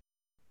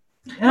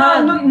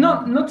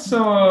 Not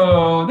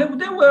so.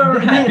 They were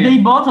happy. They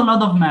bought a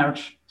lot of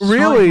merch.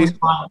 Really? So it was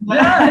fun.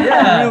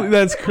 Yeah. Really?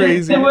 That's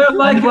crazy. They were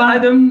like, I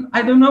don't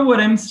know what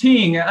I'm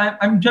seeing.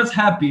 I'm just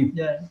happy.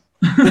 Yeah.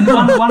 And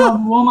one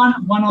old woman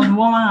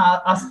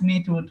asked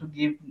me to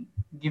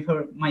give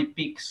her my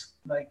picks,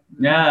 like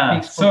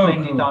picks for so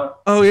playing cool. guitar.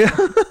 Oh yeah,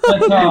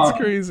 That's that's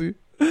crazy.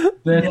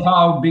 That's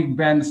how big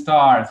band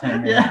starts.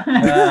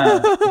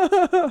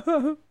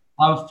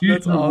 Our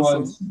future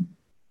awesome. was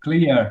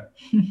clear.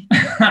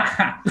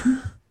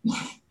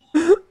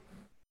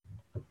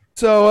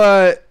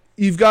 So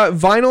you've got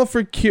vinyl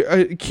for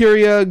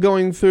Curia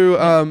going through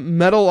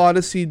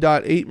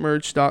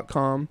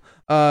metalodyssey.8merch.com.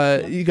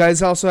 You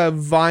guys also have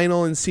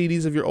vinyl and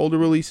CDs of your older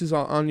releases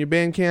on your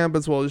Bandcamp,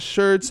 as well as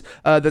shirts.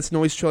 That's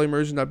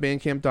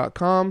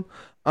noisetrailimmersion.bandcamp.com.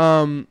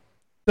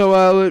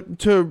 So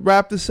to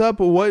wrap this up,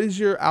 what is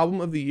your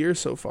album of the year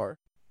so far?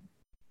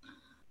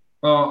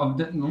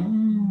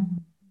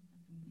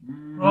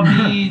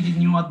 Probably the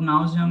new Ad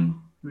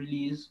Nauseam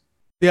release.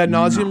 The Ad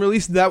Nauseam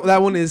release?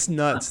 That one is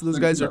nuts. Those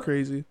guys are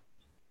crazy.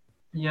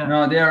 Yeah.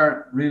 No, they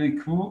are really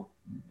cool.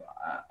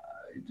 I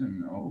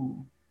don't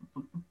know.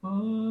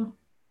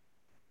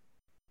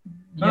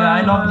 Yeah,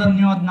 I love the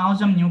new Ad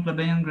Nauseam, new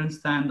Plebeian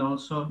Grandstand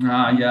also.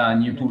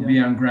 New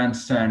Plebeian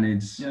Grandstand.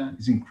 It's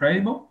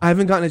incredible. I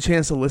haven't gotten a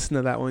chance to listen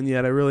to that one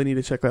yet. I really need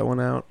to check that one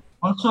out.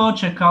 Also,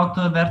 check out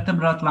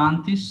Vertebra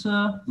Atlantis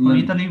from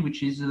Italy,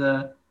 which is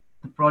the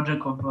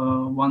project of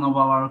one of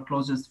our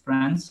closest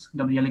friends,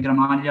 Gabriele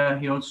Gramaglia.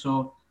 He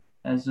also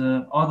has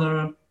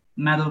other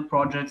metal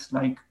projects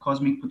like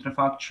Cosmic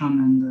Putrefaction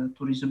and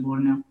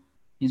Turiseburnia.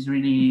 He's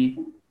really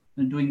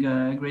doing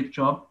a great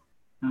job.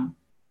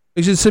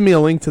 You should send me a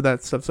link to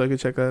that stuff so I can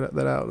check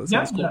that out. That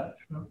sounds cool. Yeah,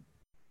 sure.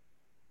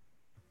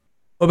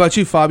 What about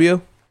you,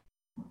 Fabio?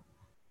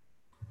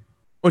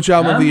 What's your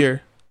album of the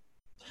year?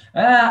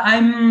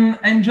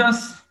 I'm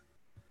just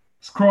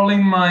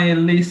scrolling my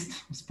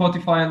list,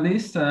 Spotify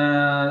list.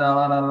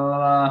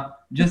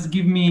 Just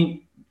give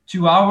me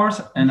 2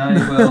 hours and I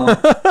will.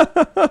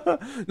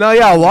 No,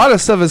 yeah, a lot of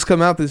stuff has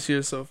come out this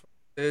year, so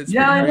it's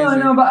I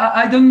know, but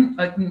I don't.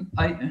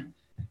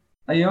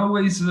 I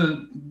always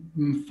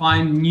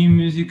find new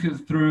music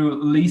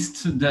through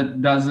lists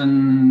that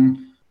doesn't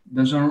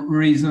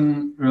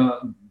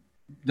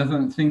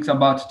think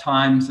about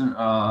times,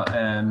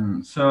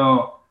 and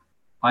so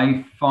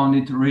I found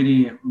it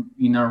really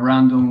in a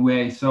random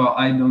way. So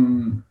I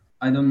don't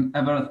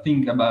ever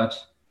think about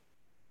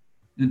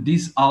that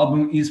this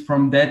album is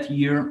from that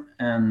year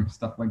and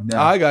stuff like that.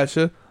 I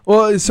gotcha.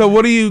 Well, so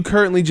what are you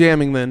currently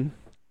jamming then?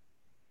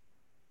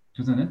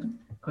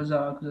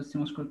 Cosa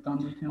stiamo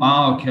ascoltando?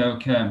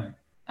 Okay.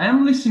 I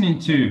am listening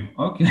to.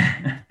 Okay.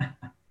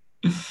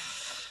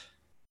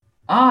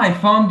 I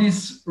found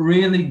this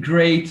really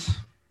great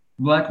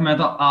black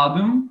metal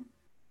album.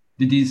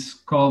 It is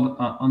called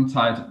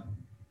Untitled.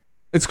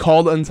 It's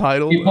called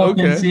Untitled. People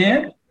can Okay. see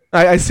it.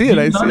 I see it.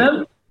 Do I you see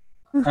know it.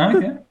 them?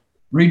 Okay.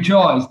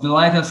 Rejoice, the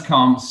light has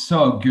come.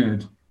 So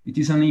good. It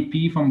is an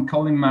EP from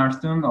Colin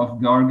Marston of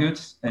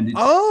Garguts, and it's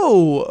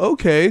Oh,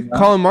 okay.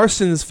 Colin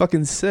Marston is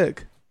fucking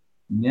sick.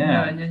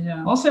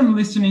 yeah. Also, I'm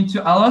listening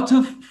to a lot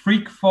of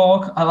freak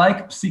folk. I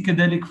like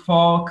psychedelic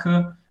folk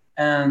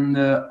and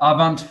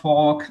avant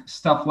folk,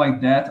 stuff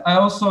like that. I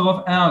also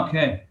love.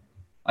 Okay,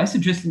 I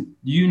suggest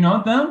you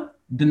know them.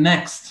 The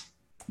next,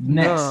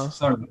 No.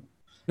 sorry,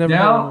 Never they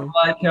heard of are him.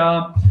 like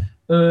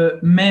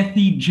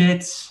Methy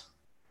Jets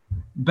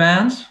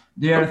band.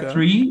 They are Okay.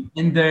 three,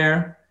 and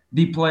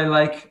they play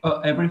like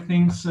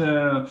everything's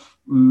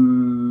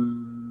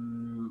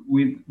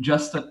with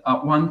just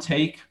one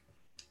take.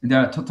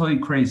 They're totally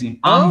crazy.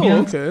 Oh,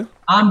 okay.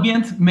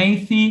 Ambient,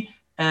 Methy,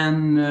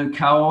 and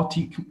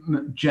chaotic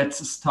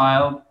Jets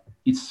style.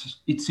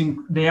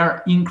 They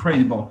are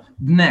incredible.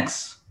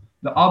 Next,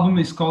 the album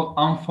is called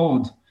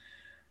Unfold.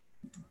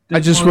 I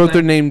just wrote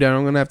their name down.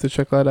 I'm gonna have to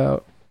check that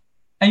out.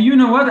 And you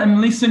know what?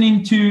 I'm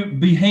listening to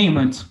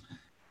Behemoth.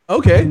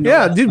 Okay,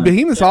 yeah, dude,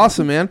 Behemoth's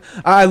awesome, man.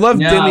 I love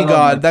Yeah, I love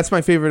Demigod. it. That's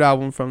my favorite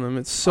album from them.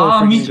 It's so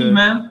Oh, me freaking too, good.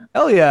 man.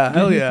 Hell yeah,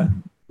 hell yeah.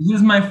 This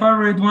is my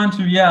favorite one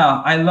too.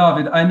 Yeah, I love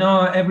it. I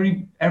know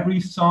every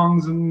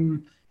songs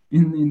in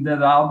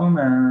that album,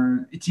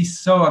 and it is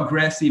so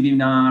aggressive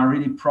in a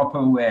really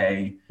proper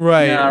way.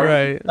 Right, Yeah,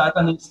 right.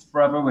 Satanist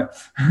proper way.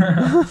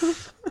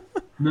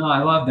 No, I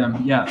love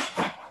them. Yeah.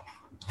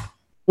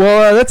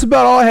 Well, that's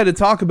about all I had to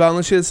talk about.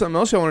 Unless you had something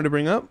else you wanted to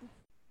bring up.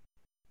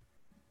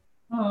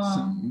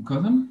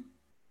 Got them?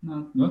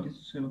 No, non so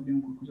se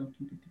abbiamo qualcos'altro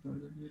in particolare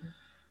da dire.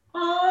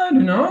 I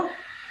don't know.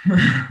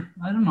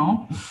 I don't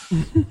know.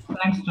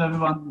 Thanks to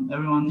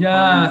everyone.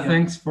 Yeah,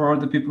 thanks for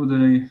the people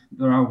that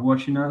are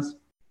watching us.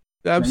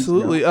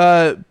 Absolutely.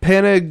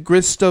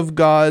 Panagrist of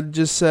God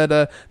just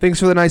said, thanks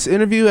for the nice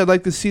interview. I'd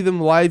like to see them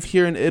live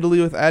here in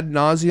Italy with Ad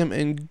Nauseam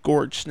and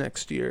Gorch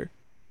next year.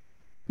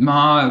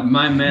 My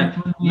man,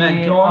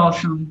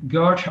 Awesome.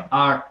 Gorge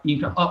are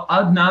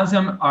Ad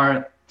Nauseam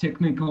are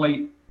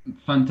technically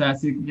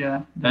fantastic.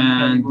 Yeah.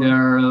 And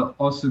they're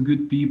also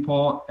good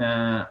people.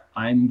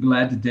 I'm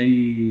glad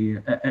they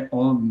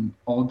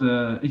all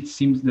the it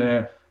seems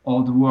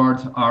all the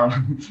words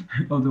are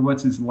all the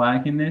words is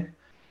liking it.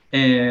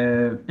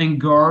 And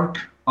Gorge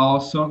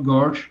as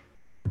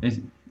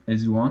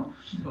you want.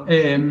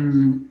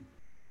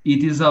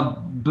 It is a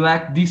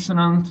black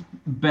dissonant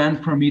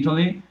band from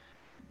Italy.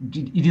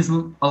 It is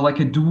like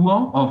a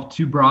duo of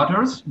two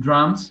brothers,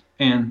 drums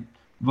and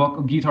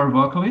guitar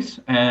vocalists,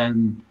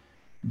 and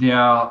they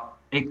are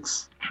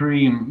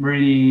extreme,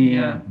 really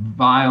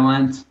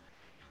violent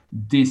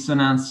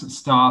dissonance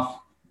stuff.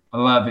 I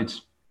love it.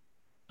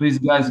 Please,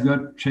 guys,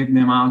 go check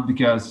them out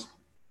because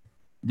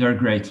they're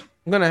great.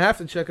 I'm going to have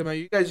to check them out.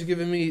 You guys are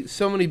giving me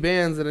so many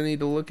bands that I need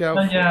to look out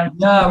for. Yeah.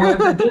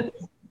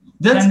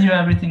 That's Send you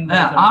everything.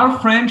 Later. our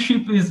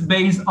friendship is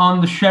based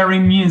on the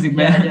sharing music,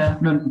 man. Yeah.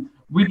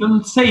 We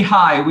don't say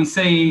hi. We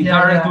say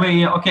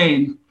directly,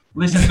 okay,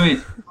 listen to it.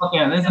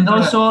 Okay, listen. And to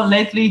also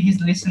lately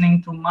he's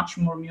listening to much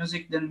more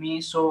music than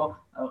me. So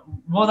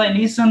what I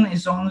listen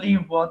is only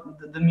what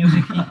the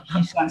music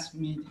he sends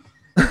me.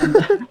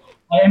 And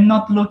I am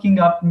not looking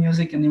up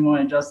music anymore.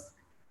 I just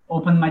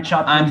open my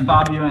chat with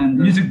Fabio and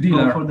music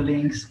dealer go for the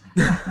links.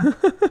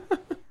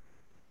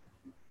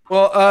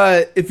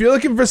 Well, if you're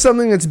looking for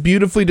something that's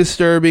beautifully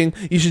disturbing,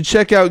 you should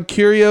check out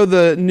Curio,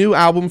 the new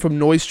album from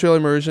Noise Trail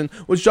Immersion,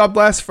 which dropped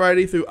last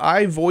Friday through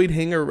Void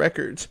Hanger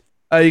Records.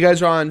 You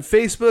guys are on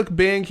Facebook,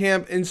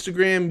 Bandcamp,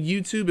 Instagram,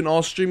 YouTube, and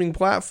all streaming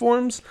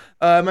platforms.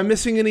 Am I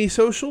missing any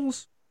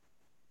socials?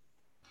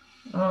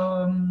 No,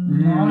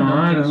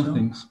 I don't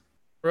think so.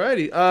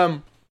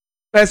 Alrighty.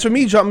 As for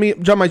me, drop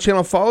my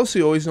channel follow so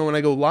you always know when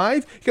I go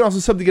live. You can also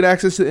sub to get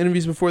access to the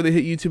interviews before they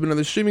hit YouTube and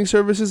other streaming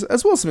services,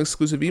 as well as some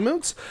exclusive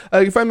emotes.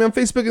 You can find me on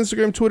Facebook,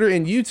 Instagram, Twitter,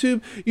 and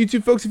YouTube.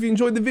 YouTube folks, if you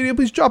enjoyed the video,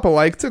 please drop a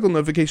like, tickle the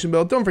notification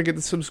bell. Don't forget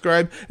to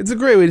subscribe. It's a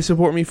great way to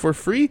support me for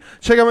free.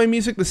 Check out my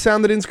music, The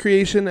Sound That Ends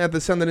Creation, at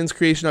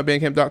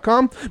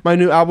thesoundthatenscreation.bandcamp.com. My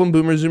new album,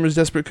 Boomers, Zoomers,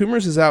 Desperate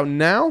Coomers, is out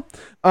now.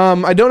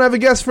 I don't have a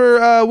guest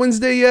for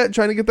Wednesday yet.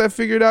 Trying to get that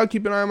figured out.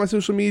 Keep an eye on my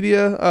social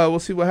media. We'll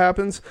see what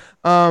happens.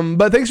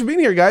 But thanks for being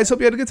here, guys.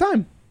 Hope you had a good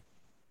time.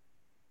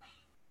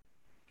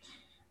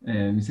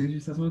 Mi sa che ci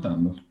sta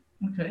salutando.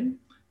 Okay.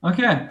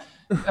 Okay.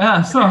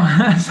 So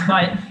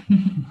Bye.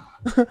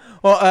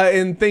 Well,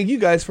 and thank you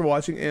guys for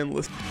watching and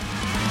listening.